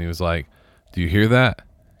beats, and he was like, "Do you hear that?"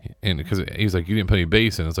 And because he was like, "You didn't put any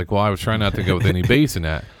bass in." It's like, well, I was trying not to go with any bass in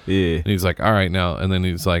that. Yeah. And he's like, "All right, now," and then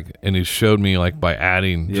he's like, and he showed me like by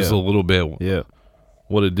adding just a little bit,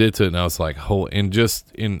 what it did to it, and I was like, and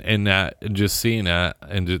just in that, and just seeing that,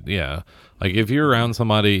 and just, like, if you're around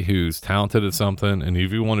somebody who's talented at something, and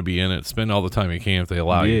if you want to be in it, spend all the time you can if they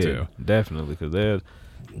allow you to. Definitely, because they'll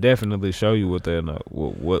definitely show you what they know,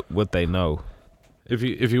 what they know.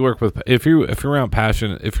 If you work with if you're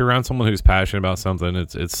around someone who's passionate about something,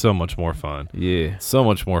 it's so much more fun. Yeah, so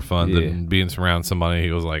much more fun than being around somebody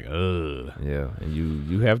who was like, ugh. Yeah, and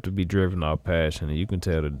you have to be driven off passion, and you can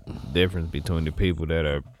tell the difference between the people that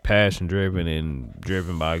are passion driven and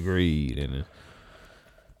driven by greed. And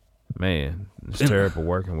man, it's terrible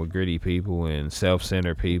working with gritty people and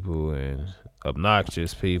self-centered people and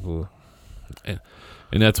obnoxious people. And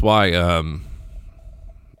that's why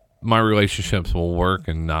my relationships will work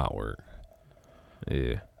and not work.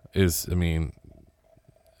 Yeah.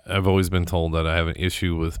 I've always been told that I have an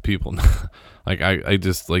issue with people. Like, I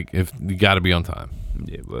just, like, if you got to be on time.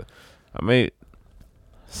 Yeah, but I mean,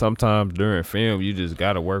 sometimes during film, you just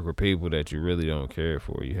got to work with people that you really don't care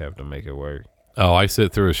for. You have to make it work. Oh, I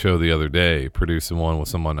sit through a show the other day, producing one with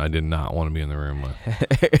someone I did not want to be in the room with.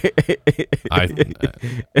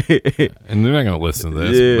 And they're not going to listen to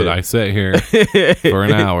this, but I sat here for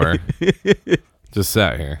an hour, just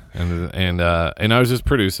sat here, and I was just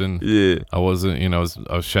producing. Yeah, I wasn't,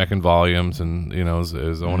 I was checking volumes, and I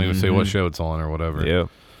won't even say what show it's on or whatever. Yeah.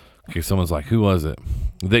 Okay, someone's like, "Who was it?"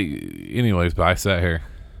 Anyways, but I sat here.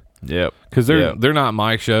 Yep. Because they're not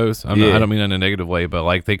my shows. I don't mean in a negative way, but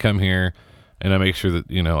like, they come here. And I make sure that,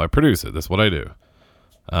 I produce it. That's what I do.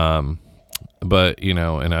 But,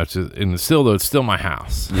 and I just, and still though, it's still my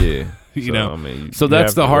house. Yeah. So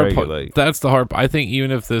that's the hard part. That's the hard part. I think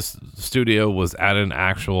even if this studio was at an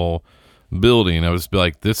actual building, I would just be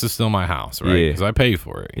like, this is still my house, right? Because I pay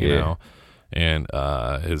for it, you know? And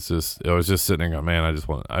it's just, I was just sitting there going, man, I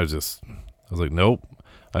was like, nope.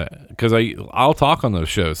 Because I'll talk on those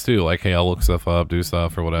shows too, like, hey, I'll look stuff up, do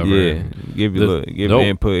stuff or whatever. Yeah, give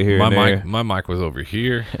input here. My mic was over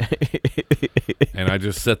here, and I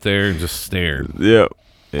just sat there and just stared. Yep.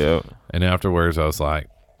 And afterwards, I was like,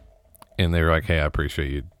 And they were like, hey, I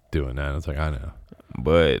appreciate you doing that. I was like, I know.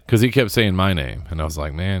 But because he kept saying my name, and I was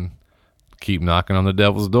like, man, keep knocking on the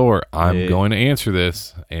devil's door. I'm going to answer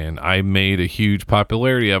this. And I made a huge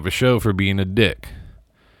popularity of a show for being a dick.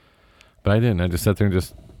 But I didn't. I just sat there and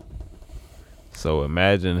just. So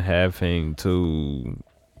imagine having to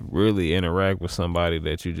really interact with somebody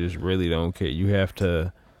that you just really don't care. You have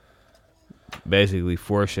to basically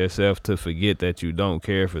force yourself to forget that you don't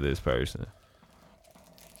care for this person.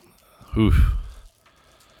 Oof.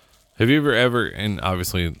 Have you ever, and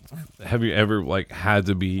obviously, have you ever like had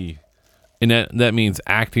to be, and that means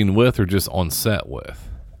acting with or just on set with?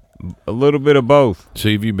 A little bit of both. So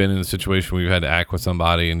have you been in a situation where you had to act with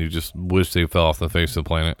somebody and you just wish they fell off the face of the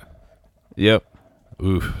planet? Yep.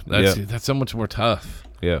 Oof. That's so much more tough.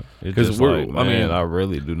 Yeah. Because I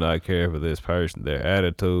really do not care for this person. Their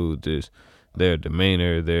attitude, just their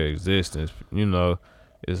demeanor, their existence,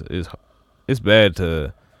 it's bad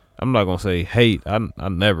to, I'm not gonna say hate. I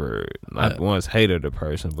never once hated a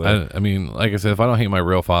person, but I mean, like I said, if I don't hate my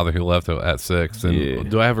real father who left at 6, then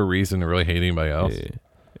do I have a reason to really hate anybody else? Yeah.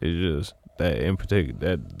 It's just that in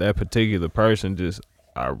particular, that particular person, just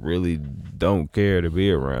I really don't care to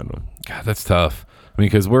be around them. God, that's tough. I mean,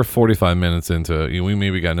 because we're 45 minutes into, we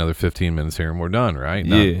maybe got another 15 minutes here and we're done, right?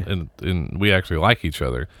 And we actually like each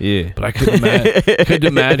other. Yeah. But I couldn't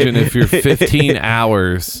imagine if you're 15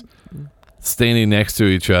 hours standing next to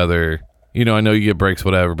each other. I know you get breaks,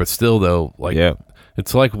 whatever, but still though, like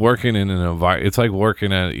it's like working in an environment. It's like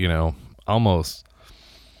working at, almost,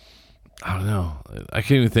 I don't know. I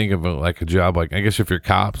can't even think of like a job. Like, I guess if you're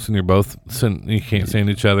cops and you're both, you can't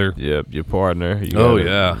stand each other. Yep. Your partner.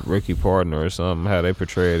 Ricky partner or something, how they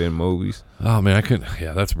portray it in movies. Oh man, I couldn't.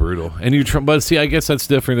 Yeah, that's brutal. And but see, I guess that's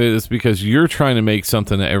different. It's because you're trying to make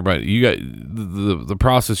something that everybody, you got the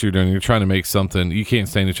process you're doing. You're trying to make something, you can't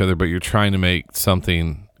stand each other, but you're trying to make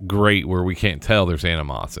something great where we can't tell there's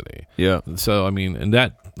animosity. Yeah. So, I mean, and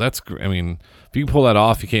that's, I mean, if you pull that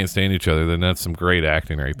off, you can't stand each other, then that's some great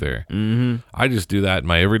acting right there. Mm-hmm. I just do that in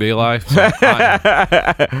my everyday life. So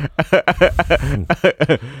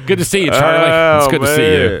good to see you, Charlie. It's good to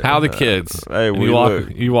see you. How are the kids? Hey,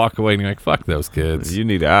 you walk away and you're like, fuck those kids. You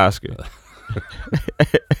need to ask her.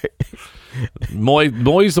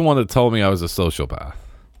 Moy's the one that told me I was a sociopath.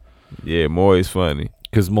 Yeah, Moy's funny.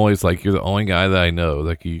 Because Moy's like, you're the only guy that I know.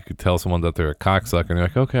 Like, you could tell someone that they're a cocksucker, and you're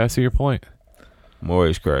like, okay, I see your point.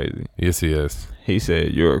 Moy's crazy. Yes, he is. He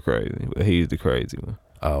said you're crazy, but he's the crazy one.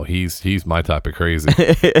 Oh, he's my type of crazy.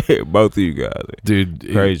 Both of you guys are.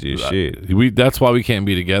 Dude, crazy as shit. That's why we can't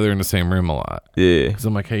be together in the same room a lot. Yeah. Because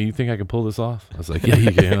I'm like, hey, you think I can pull this off? I was like, yeah,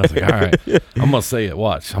 you can. I was like, all right, I'm going to say it.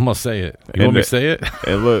 Watch. I'm going to say it. You want me to say it?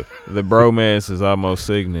 And look, the bromance is almost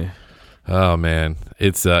sickening. Oh, man.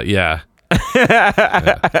 It's, yeah.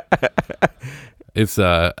 It's,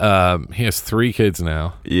 he has 3 kids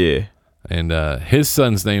now. Yeah. And his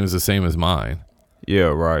son's name is the same as mine. Yeah,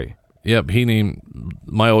 right. Yep, he named,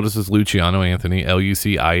 my oldest is Luciano Anthony,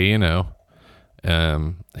 Luciano.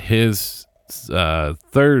 His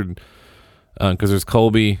third, because there's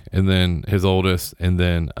Colby, and then his oldest, and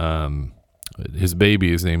then his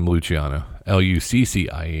baby is named Luciano,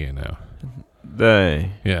 Lucciano.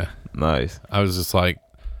 Dang. Yeah. Nice. I was just like,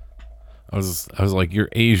 I was like, you're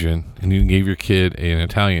Asian, and you gave your kid an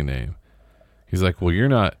Italian name. He's like, well, you're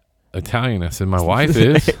not Italian. I said, my wife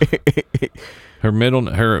is. Her maiden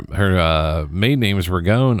name is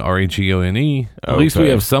Ragone, Ragone. At least we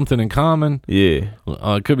have something in common. Yeah.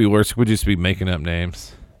 It could be worse. We'd just be making up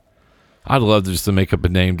names. I'd love to make up a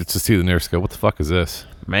name just to see the nurse go, what the fuck is this?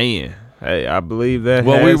 Man. Hey, I believe that.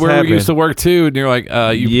 Well, we used to work too, and you're like,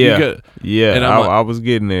 yeah. And I was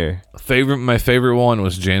getting there. My favorite one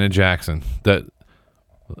was Janet Jackson.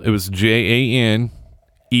 It was Janet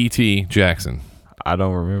Jackson. I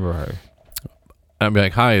don't remember her. I'd be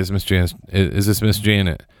like, hi, is this Miss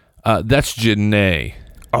Janet? That's Janae.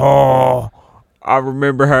 Oh, I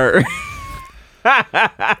remember her.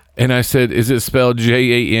 And I said, is it spelled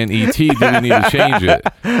Janet? Do we need to change it?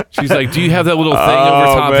 She's like, do you have that little thing over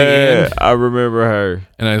top the end? I remember her.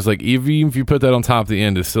 And I was like, even if you put that on top of the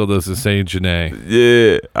end, it still doesn't say Janae.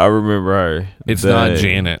 Yeah, I remember her. It's not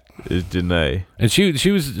Janet. It's Janae. And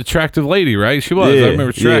she was an attractive lady, right? She was. I remember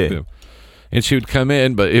attractive. Yeah. And she would come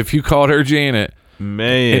in, but if you called her Janet,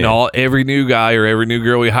 man, and every new guy or every new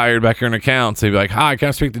girl we hired back here in accounts, they'd be like, hi, can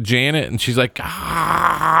I speak to Janet? And she's like,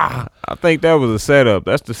 ah. I think that was a setup.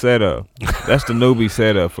 That's the setup. That's the newbie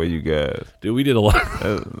setup for you guys. Dude, we did a lot.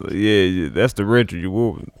 Yeah, that's the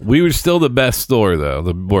ritual. We were still the best store, though,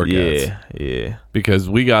 the workouts. Yeah. Because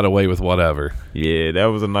we got away with whatever. Yeah, that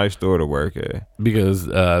was a nice store to work at.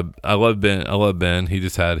 Because I love Ben. He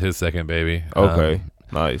just had his second baby. Okay,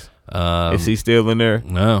 nice. Is he still in there?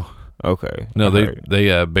 No. Okay. No, I heard.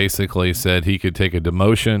 they basically said he could take a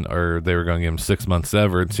demotion or they were going to give him 6 months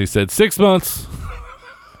severance. He said 6 months.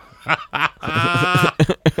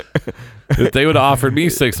 If they would have offered me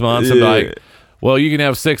 6 months, I'd be like, well, you can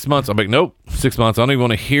have 6 months. I'm like, nope, 6 months. I don't even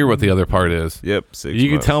want to hear what the other part is. Yep, 6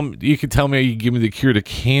 You months. can tell me you can give me the cure to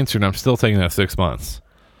cancer, and I'm still taking that 6 months.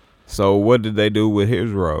 So what did they do with his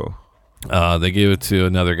role? They gave it to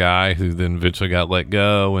another guy who then eventually got let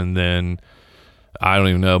go, and then I don't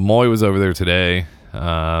even know. Moy was over there today.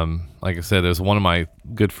 Like I said, it was one of my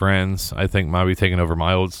good friends. I think might be taking over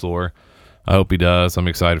my old store. I hope he does. I'm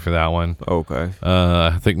excited for that one. Okay.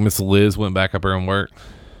 I think Miss Liz went back up there and worked.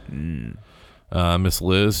 Miss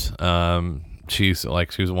Liz, she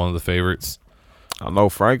was one of the favorites. I know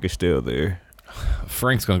Frank is still there.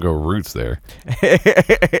 Frank's gonna go roots there.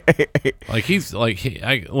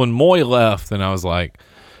 When Moy left, then I was trying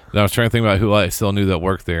to think about who I still knew that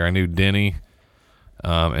worked there. I knew Denny,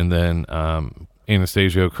 and then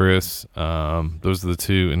Anastasio, Chris. Those are the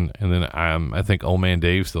two, and then I think old man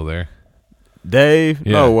Dave's still there. Dave?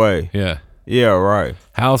 Yeah. No way. Yeah. Yeah, right.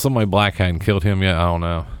 How somebody black hadn't killed him yet? I don't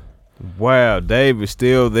know. Wow, Dave is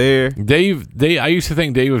still there. I used to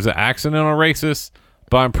think Dave was an accidental racist,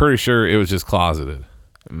 but I'm pretty sure it was just closeted.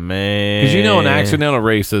 Man. Because an accidental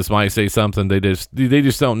racist might say something they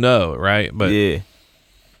just don't know, right? But yeah.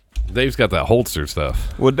 Dave's got that holster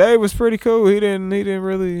stuff. Well, Dave was pretty cool. He didn't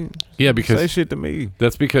really Yeah, because say shit to me.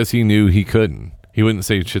 that's because he knew he couldn't. He wouldn't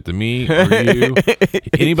say shit to me or you.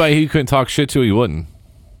 Anybody he couldn't talk shit to, he wouldn't.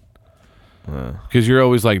 Because you're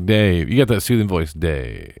always like, Dave. You got that soothing voice,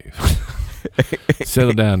 Dave.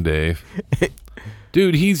 Settle down, Dave.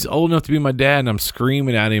 Dude, he's old enough to be my dad, and I'm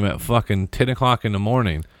screaming at him at fucking 10 o'clock in the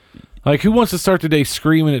morning. Like, who wants to start the day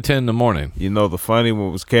screaming at 10 in the morning? You know, the funny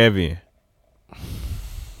one was Kevin.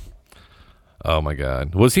 Oh, my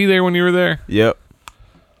God. Was he there when you were there? Yep.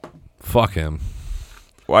 Fuck him.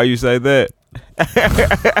 Why you say that?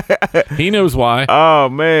 He knows why. Oh,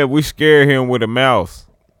 man, we scare him with a mouse.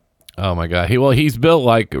 Oh, my God. He's built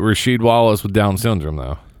like Rasheed Wallace with Down syndrome,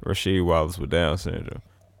 though. Rasheed Wallace with Down syndrome.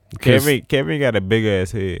 'Cause Kevin got a big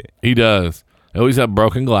ass head. He does. Always have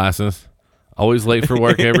broken glasses. Always late for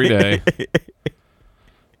work every day.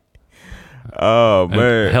 Oh, And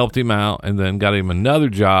man. helped him out, and then got him another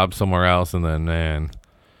job somewhere else, and then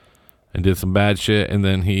and did some bad shit, and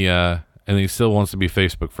then he still wants to be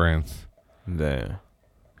Facebook friends. Damn.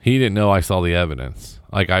 He didn't know I saw the evidence.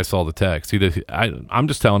 Like, I saw the text. I'm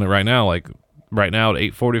just telling it right now. Like, right now at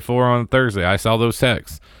 8:44 on Thursday, I saw those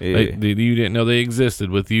texts. Yeah. You didn't know they existed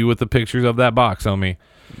with the pictures of that box on me.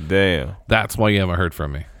 Damn. That's why you haven't heard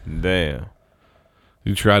from me. Damn.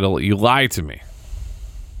 You lied to me.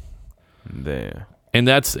 Damn. And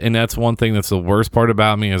that's one thing that's the worst part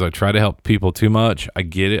about me is I try to help people too much. I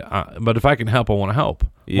get it. But if I can help, I want to help.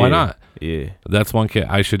 Yeah. Why not? Yeah. That's one kid.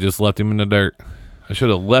 I should just left him in the dirt. I should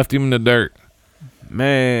have left him in the dirt.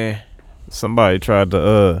 Man, somebody tried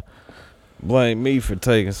to blame me for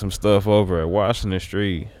taking some stuff over at Washington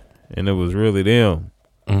Street, and it was really them.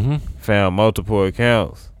 Mm-hmm. Found multiple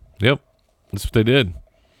accounts. Yep. That's what they did.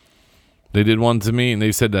 They did one to me, and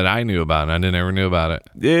they said that I knew about it. I never knew about it.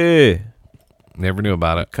 Yeah. Never knew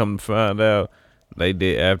about it. Come to find out, they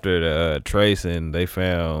did after the tracing. They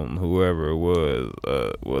found whoever it was.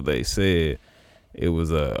 What they said, it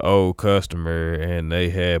was a old customer, and they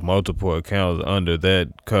had multiple accounts under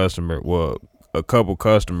that customer. Well, a couple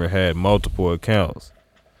customer had multiple accounts.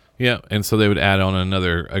 Yeah, and so they would add on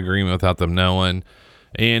another agreement without them knowing.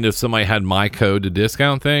 And if somebody had my code to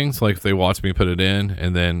discount things, like if they watched me put it in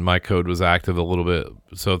and then my code was active a little bit,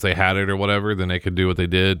 so if they had it or whatever, then they could do what they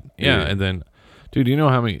did. Yeah. And then, dude, you know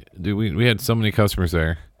how many, we had so many customers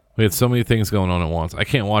there. We had so many things going on at once. I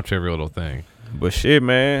can't watch every little thing. But shit,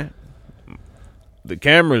 man, the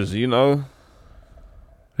cameras, Yeah.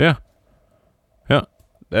 Yeah.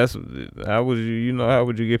 that's how would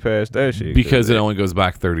you get past that shit? Because it only goes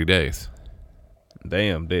back 30 days.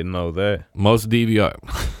 Damn, didn't know that. Most DVRs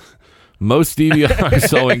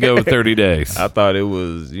only go 30 days. I thought it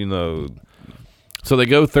was, So they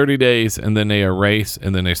go 30 days and then they erase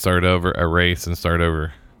and then they start over, erase and start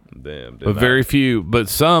over. Damn. But very few, but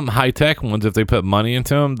some high-tech ones, if they put money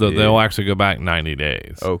into them, they'll actually go back 90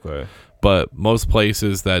 days. Okay. But most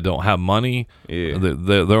places that don't have money, they're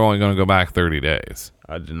only going to go back 30 days.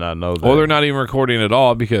 I did not know that. Or they're not even recording at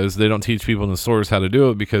all because they don't teach people in the stores how to do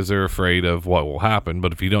it because they're afraid of what will happen.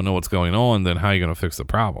 But if you don't know what's going on, then how are you going to fix the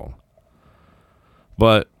problem?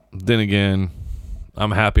 But then again,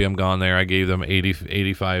 I'm happy I'm gone there. I gave them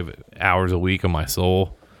 85 hours a week of my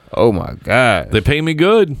soul. Oh, my God. They pay me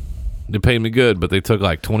good. But they took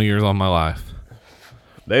like 20 years on my life.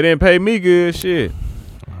 They didn't pay me good. Shit.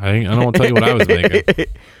 I don't want to tell you what I was making.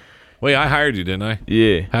 Wait, I hired you, didn't I?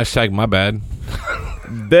 Yeah. Hashtag my bad.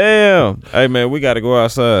 Damn. Hey man, we got to go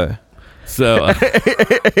outside. So, what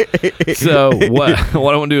I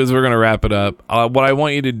want to do is we're going to wrap it up. What I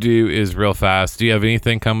want you to do is real fast. Do you have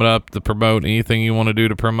anything coming up to promote? Anything you want to do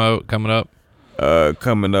to promote coming up?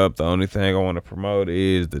 Coming up, the only thing I want to promote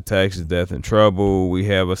is the Texas Death and Trouble. We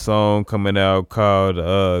have a song coming out called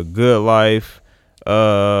Good Life. We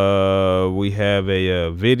have a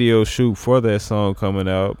video shoot for that song coming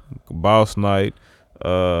out, Boss Night.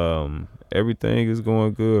 Everything is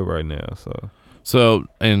going good right now. So,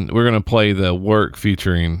 and we're going to play the Work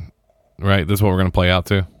featuring, right? This is what we're going to play out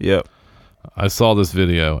to? Yep. I saw this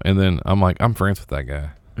video, and then I'm like, I'm friends with that guy.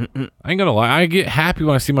 I ain't gonna lie, I get happy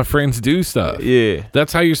when I see my friends do stuff. Yeah.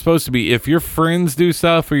 That's how you're supposed to be. If your friends do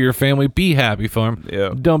stuff or your family, be happy for them.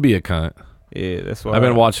 Yeah. Don't be a cunt. Yeah, that's why I've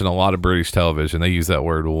been watching a lot of British television. They use that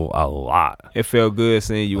word a lot. It felt good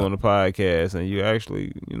seeing you on the podcast, and you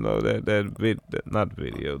actually, not the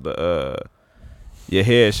video, your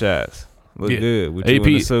headshots look good with you in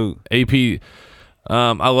the suit. AP,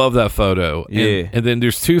 I love that photo. Yeah. And then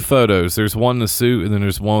there's two photos. There's one in the suit, and then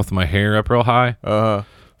there's one with my hair up real high.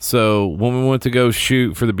 So when we went to go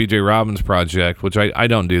shoot for the BJ Robbins project, which I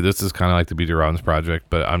don't do, this is kind of like the BJ Robbins project,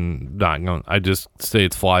 but I'm not going. I just say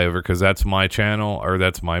it's flyover because that's my channel or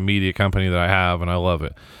that's my media company that I have, and I love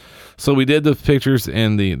it. So we did the pictures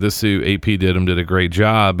in the suit. AP did them, did a great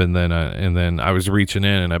job, and then I was reaching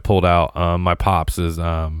in and I pulled out my pops'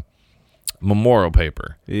 memorial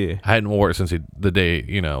paper. Yeah, I hadn't wore it since the day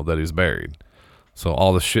that he's buried. So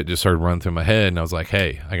all the shit just started running through my head, and I was like,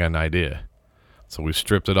 hey, I got an idea. So we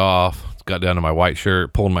stripped it off, got down to my white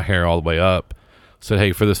shirt, pulled my hair all the way up. Said,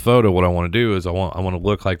 hey, for this photo, what I want to do is I want to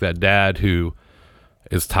look like that dad who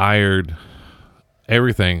is tired,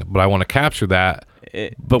 everything. But I want to capture that.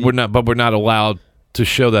 But we're not allowed to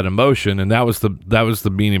show that emotion, and that was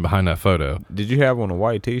the meaning behind that photo. Did you have on a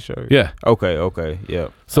white T-shirt? Yeah. Okay. Yeah.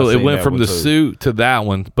 So it went from the suit to that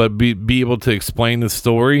one, but be able to explain the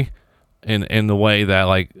story in the way that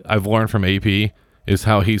like I've learned from AP is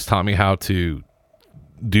how he's taught me how to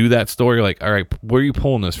do that story. Like, all right, where are you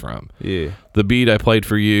pulling this from? Yeah. The beat I played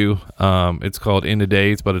for you, it's called End of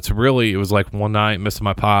Days, but it was like one night missing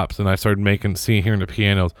my pops, and I started hearing the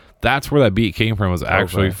pianos. That's where that beat came from, was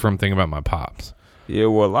actually from thinking about my pops. Yeah,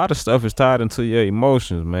 well, a lot of stuff is tied into your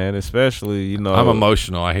emotions, man, especially, I'm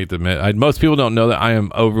emotional, I hate to admit. Most people don't know that I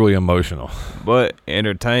am overly emotional. But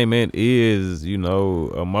entertainment is,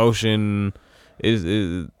 emotion.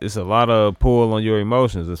 It's a lot of pull on your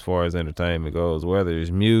emotions as far as entertainment goes, whether it's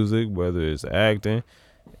music, whether it's acting,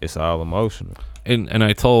 it's all emotional. And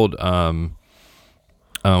I told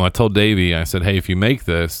Davey, I said, hey, if you make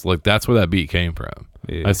this, like, that's where that beat came from.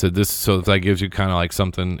 Yeah. I said, this, so that gives you kind of like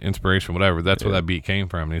something, inspiration, whatever. That's where that beat came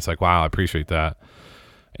from. And he's like, wow, I appreciate that.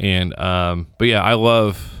 And, but yeah, I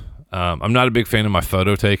love, I'm not a big fan of my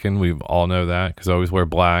photo taken. We all know that because I always wear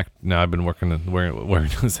black. Now I've been wearing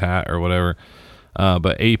his hat or whatever.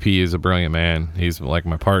 But AP is a brilliant man. He's like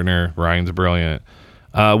my partner. Ryan's brilliant.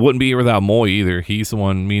 Wouldn't be here without Moy either. He's the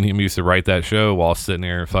one, me and him used to write that show while sitting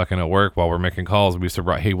there fucking at work while we're making calls. We used to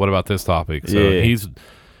write, hey, what about this topic? So he's,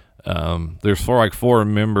 there's four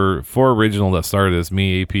original that started as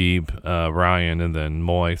me, AP, Ryan, and then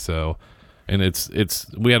Moy. So, and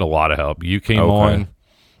we had a lot of help. You came on.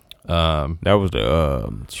 That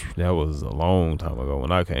was a long time ago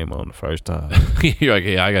when I came on the first time. You're like,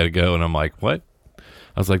 hey, I gotta go, and I'm like, what?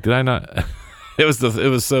 I was like, did I not? It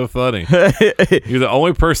was so funny. You're the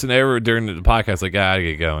only person ever during the podcast like, I gotta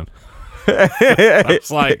get going.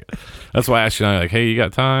 It's like, that's why I asked you, I'm like, hey, you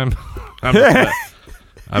got time?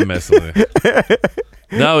 I'm messing with you.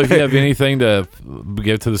 No, if you have anything to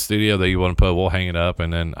give to the studio that you want to put, we'll hang it up.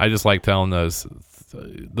 And then I just like telling those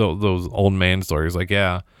old man stories, like,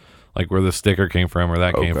 yeah, like where the sticker came from, where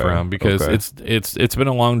that came from, because it's been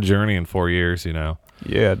a long journey in 4 years,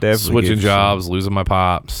 Yeah, definitely. Switching jobs, losing my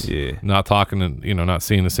pops. Yeah. Not talking to, not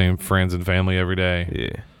seeing the same friends and family every day.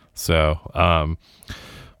 Yeah. So,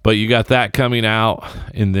 but you got that coming out,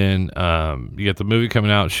 and then you got the movie coming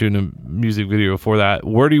out, shooting a music video before that.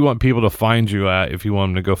 Where do you want people to find you at if you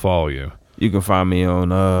want them to go follow you? You can find me on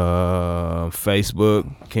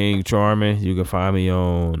Facebook, King Charming. You can find me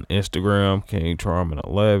on Instagram, King Charming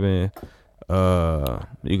 11.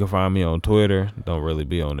 You can find me on Twitter. Don't really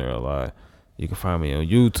be on there a lot. You can find me on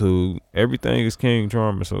YouTube. Everything is King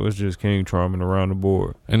Charming, so it's just King Charming around the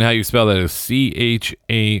board. And how you spell that is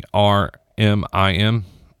CHARMIM?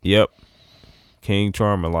 Yep. King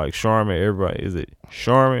Charming, like Charmin. Everybody, is it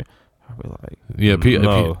Charmin? I be like, yeah.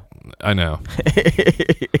 No. I know.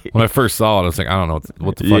 When I first saw it, I was like, I don't know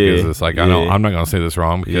what the fuck is this. Like, I'm not gonna say this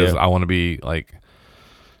wrong because I want to be like,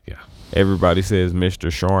 Everybody says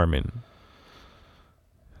Mr. Sharman.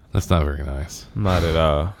 That's not very nice. Not at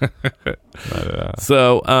all. Not at all.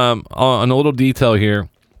 So, on a little detail here,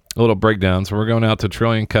 a little breakdown. So we're going out to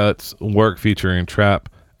Trillion Cuts work featuring Trap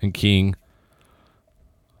and King.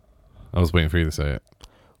 I was waiting for you to say it.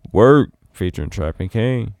 Work featuring Trap and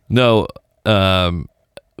King. No,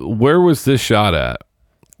 where was this shot at?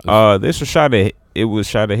 This was shot at. It was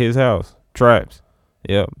shot at his house. Traps.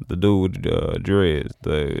 Yep, the dude with the dreads.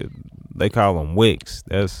 They call him Wicks.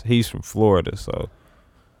 He's from Florida, so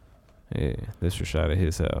yeah, this was shot at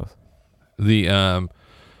his house. And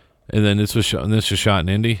then this was shot in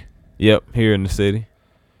Indy. Yep, here in the city.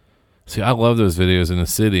 See, I love those videos in the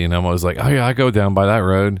city, and I'm always like, oh yeah, I go down by that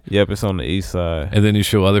road. Yep, it's on the east side. And then you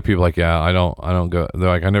show other people like, yeah, I don't go. They're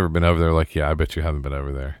like, I've never been over there. Like, yeah, I bet you haven't been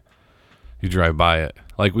over there. You drive by it.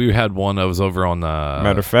 Like we had one that was over on the.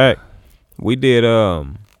 Matter of fact, we did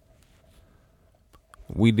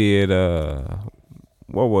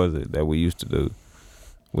what was it that we used to do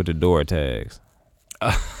with the door tags?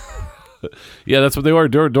 Yeah, that's what they were.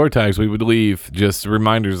 Door tags. We would leave just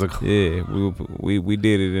reminders. Yeah, we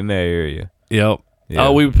did it in that area. Yep. Yeah.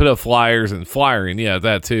 Oh, we would put up flyers and flyering. Yeah,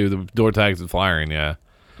 that too. The door tags and flyering. Yeah.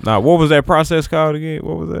 Now, what was that process called again?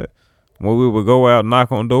 What was that? When we would go out and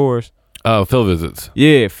knock on doors. Oh, field visits.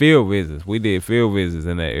 Yeah, field visits. We did field visits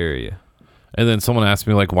in that area. And then someone asked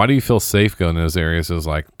me, like, why do you feel safe going to those areas? It was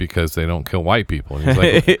like, because they don't kill white people. And,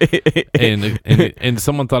 like, and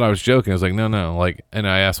someone thought I was joking. I was like, no. Like, and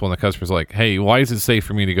I asked one of the customers, like, hey, why is it safe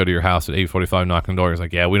for me to go to your house at 8:45 knocking doors?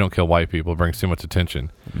 Like, yeah, we don't kill white people. It brings too much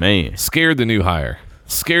attention. Man. Scared the new hire.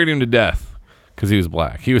 Scared him to death because he was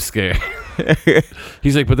black. He was scared.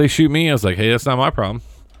 He's like, but they shoot me. I was like, hey, that's not my problem.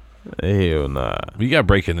 Hell nah. You got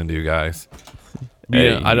breaking to do, guys.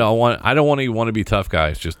 Hey. Yeah, I don't want to be tough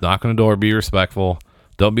guys. Just knock on the door, be respectful.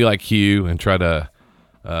 Don't be like Q and try to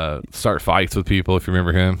start fights with people. If you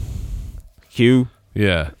remember him, Q.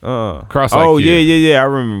 Yeah. Cross. Oh Q. Yeah. I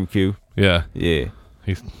remember Q. Yeah. Yeah.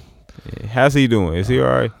 How's he doing? Is he all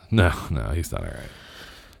right? No, he's not all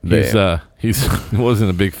right. He wasn't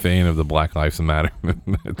a big fan of the Black Lives Matter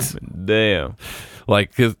movement. Damn.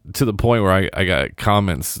 Like to the point where I got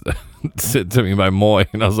comments sent to me by Moy,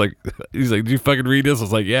 and I was like, he's like, did you fucking read this? I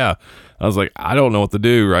was like, yeah. I was like, I don't know what to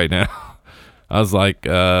do right now. I was like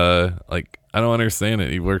I don't understand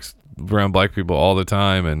it. He works around black people all the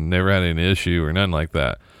time and never had any issue or nothing like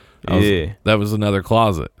that. That was another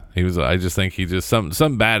closet. I just think he just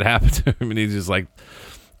something bad happened to him, and he just like.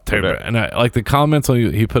 And I like the comments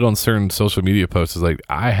he put on certain social media posts is like,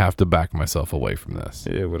 I have to back myself away from this.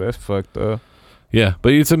 Yeah, well, that's fucked up. Yeah,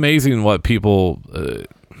 but it's amazing what people. All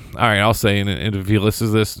right, I'll say, and if you listen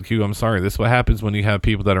to this, Q, I'm sorry. This is what happens when you have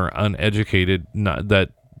people that are uneducated. Not that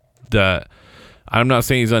I'm not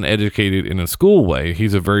saying he's uneducated in a school way.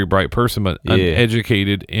 He's a very bright person, but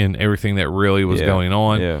uneducated in everything that really was going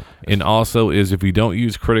on. Yeah. And also is if you don't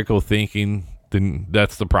use critical thinking, then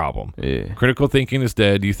that's the problem. Yeah. Critical thinking is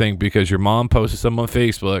dead. You think because your mom posted something on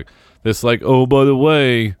Facebook that's like, oh, by the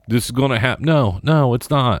way, this is going to happen. No, it's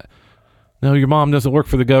not. No, your mom doesn't work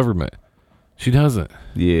for the government. She doesn't.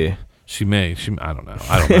 Yeah. She may. I don't know.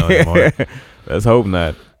 I don't know anymore. Let's hope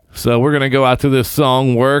not. So we're going to go out to this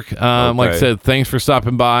song work. Okay. Like I said, thanks for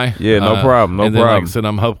stopping by. Yeah, no problem. No problem. Like I said,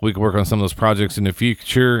 I'm hoping we can work on some of those projects in the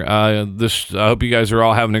future. I hope you guys are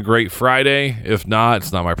all having a great Friday. If not,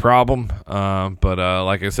 it's not my problem. But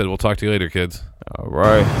like I said, we'll talk to you later, kids. All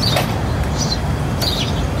right.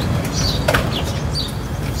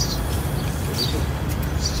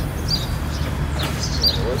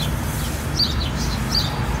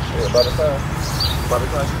 By the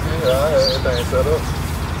time you get here, I had everything set up.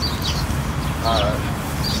 Alright.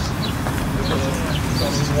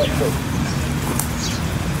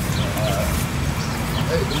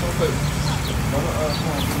 Hey, this one quick.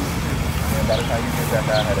 And by the time you get back,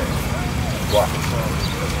 I had it. Walk.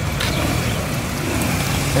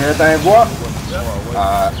 Everything walk?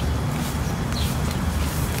 Alright.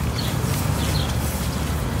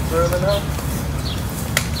 Ready now?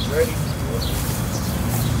 Ready?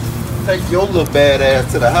 Take your little bad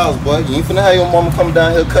ass to the house, boy. You ain't finna have your mama come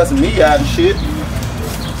down here cussing me out and shit.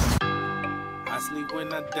 I sleep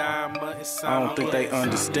when I die, but it's I don't think they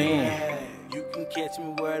understand. You can catch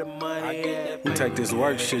me where the money is. We take this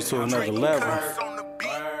work shit to another level.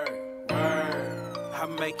 I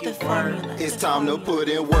make it work. It's time to put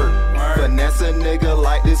in work. Finesse a nigga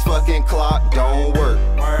like this fucking clock don't work.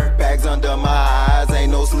 Bags under my eyes,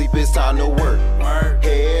 ain't no sleep, it's time to work.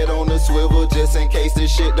 Head on the swivel just in case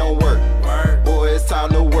this shit don't work. Boy, it's time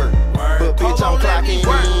to work.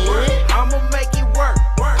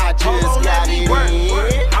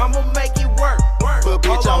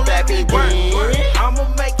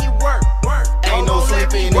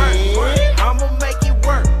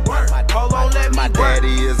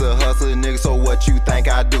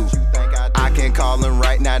 calling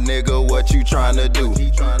right now, nigga, what you tryna do?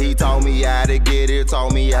 He taught me how to get it,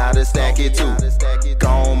 taught me how to stack it too.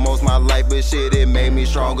 Gone most my life, but shit, it made me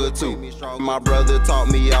stronger too. My brother taught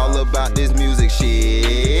me all about this music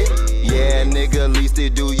shit. Yeah, nigga, least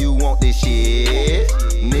it do you want this shit.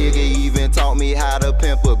 Nigga even taught me how to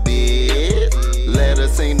pimp a bitch. Let her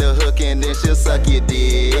sing the hook and then she'll suck your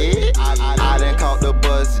dick. I done caught the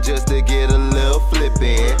bus just to get a little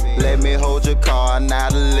flippin'. Let me hold your car,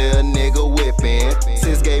 not a little nigga whippin'.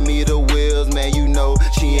 Sis gave me the wheels, man, you know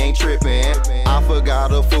she ain't trippin'. I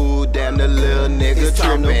forgot her food, damn the little nigga it's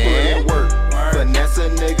time trippin'. To put in work. Finesse a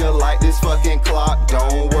nigga like this fucking clock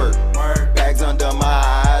don't work. Bags under my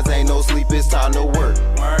eyes, ain't no sleep, it's time to work.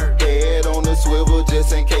 Head on the swivel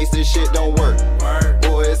just in case this shit don't work.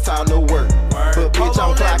 Boy, it's time to work. But bitch,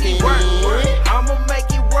 I'm clocking in. I'ma make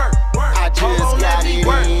it work. I just got it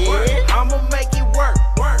in. I'ma make it work.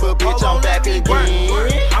 But bitch, I'm back again.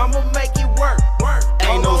 I'ma make it work.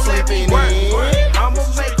 Ain't no sleeping in. I'ma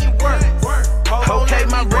make it work. Okay,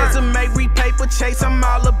 my resume, paper chase, I'm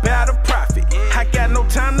all about a profit. I got no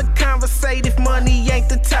time to conversate if money ain't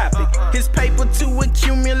the topic. It's paper to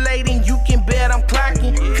accumulate and you can bet I'm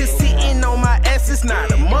clocking. Cause sitting on my ass is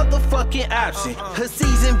not a motherfucking option. A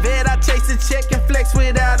seasoned vet, I chase a check and flex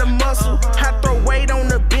without a muscle. I throw weight on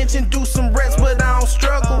the bench and do some reps, but I don't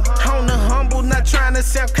struggle. On the humble, not trying to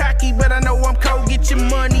sound cocky, but I know I'm cold. Get your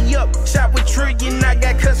money up, shop with Trillion, I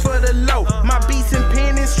got cuts for the low. My beats and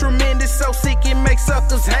pen is tremendous, so sick it makes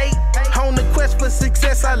suckers hate. On the quest for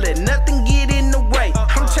success, I let nothing get in the way.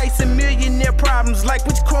 I'm chasing millionaire problems, like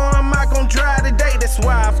which car am I gon' drive today? That's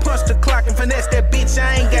why I punch the clock and finesse that bitch,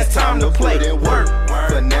 I ain't got time to play. Put in work.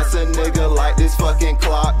 Finesse a nigga like this fucking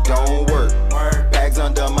clock don't work. Bags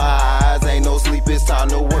under my eyes, ain't no sleep, it's time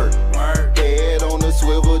to work. Head on the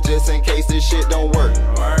swivel just in case this shit don't work.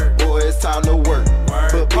 Boy, it's time to work.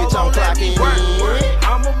 But bitch, I'm clocking in.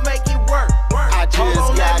 I'ma make it work. I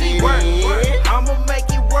just got it in. I'ma make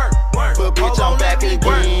it work. But bitch, I'm back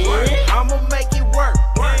again. I'ma make it work.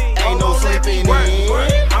 Ain't no sleeping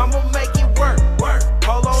in. I'ma make it work.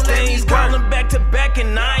 Hold on, Stains calling back to back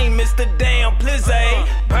and I ain't missed a damn Plizzy.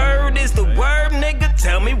 Bird is the word, nigga,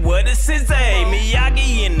 tell me what is his A.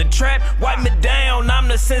 Miyagi in the trap, wipe me down, I'm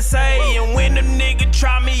the sensei. And when a nigga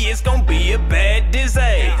try me, it's gon' be a bad dizzy.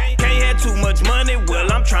 Can't have too much money,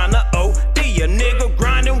 well, I'm tryna OD. A nigga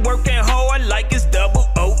grinding, working hard like it's double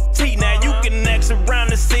OT. Now you can ask around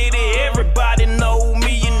the city, everybody know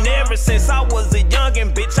me. And ever since I was a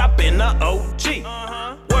youngin', bitch, I been a OG.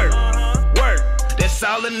 Work. That's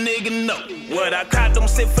all a nigga know. What I caught don't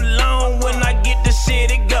sit for long. When I get the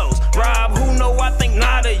shit, it goes. Rob, who know I think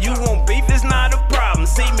nada. You want beef, it's not a problem.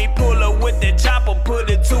 See me pull up with that chopper, put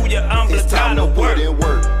it to your umbilical. It's time to put in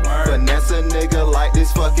work. Finesse a nigga like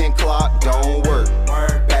this fucking clock don't work.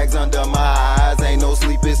 Bags under my eyes, ain't no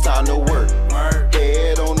sleep, it's time to work.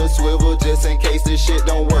 Head on the swivel just in case this shit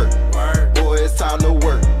don't work. Boy, it's time to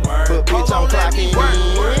work. But bitch, I'm clocking in.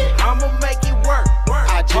 I'ma make it work.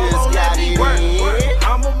 I just got it in.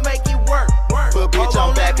 I'ma make it work. But bitch,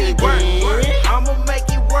 I'm back again. I'ma make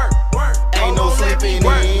it work. Ain't no sleeping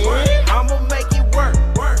in. I'ma make it work.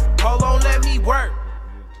 Hold on, let me work.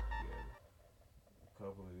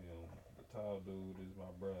 Couple of them. The tall dude is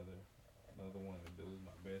my brother. Another one of the dudes,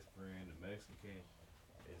 my best friend. The Mexican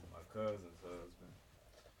is my cousin's husband.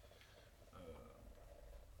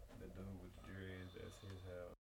 The dude with the dreads, that's his house.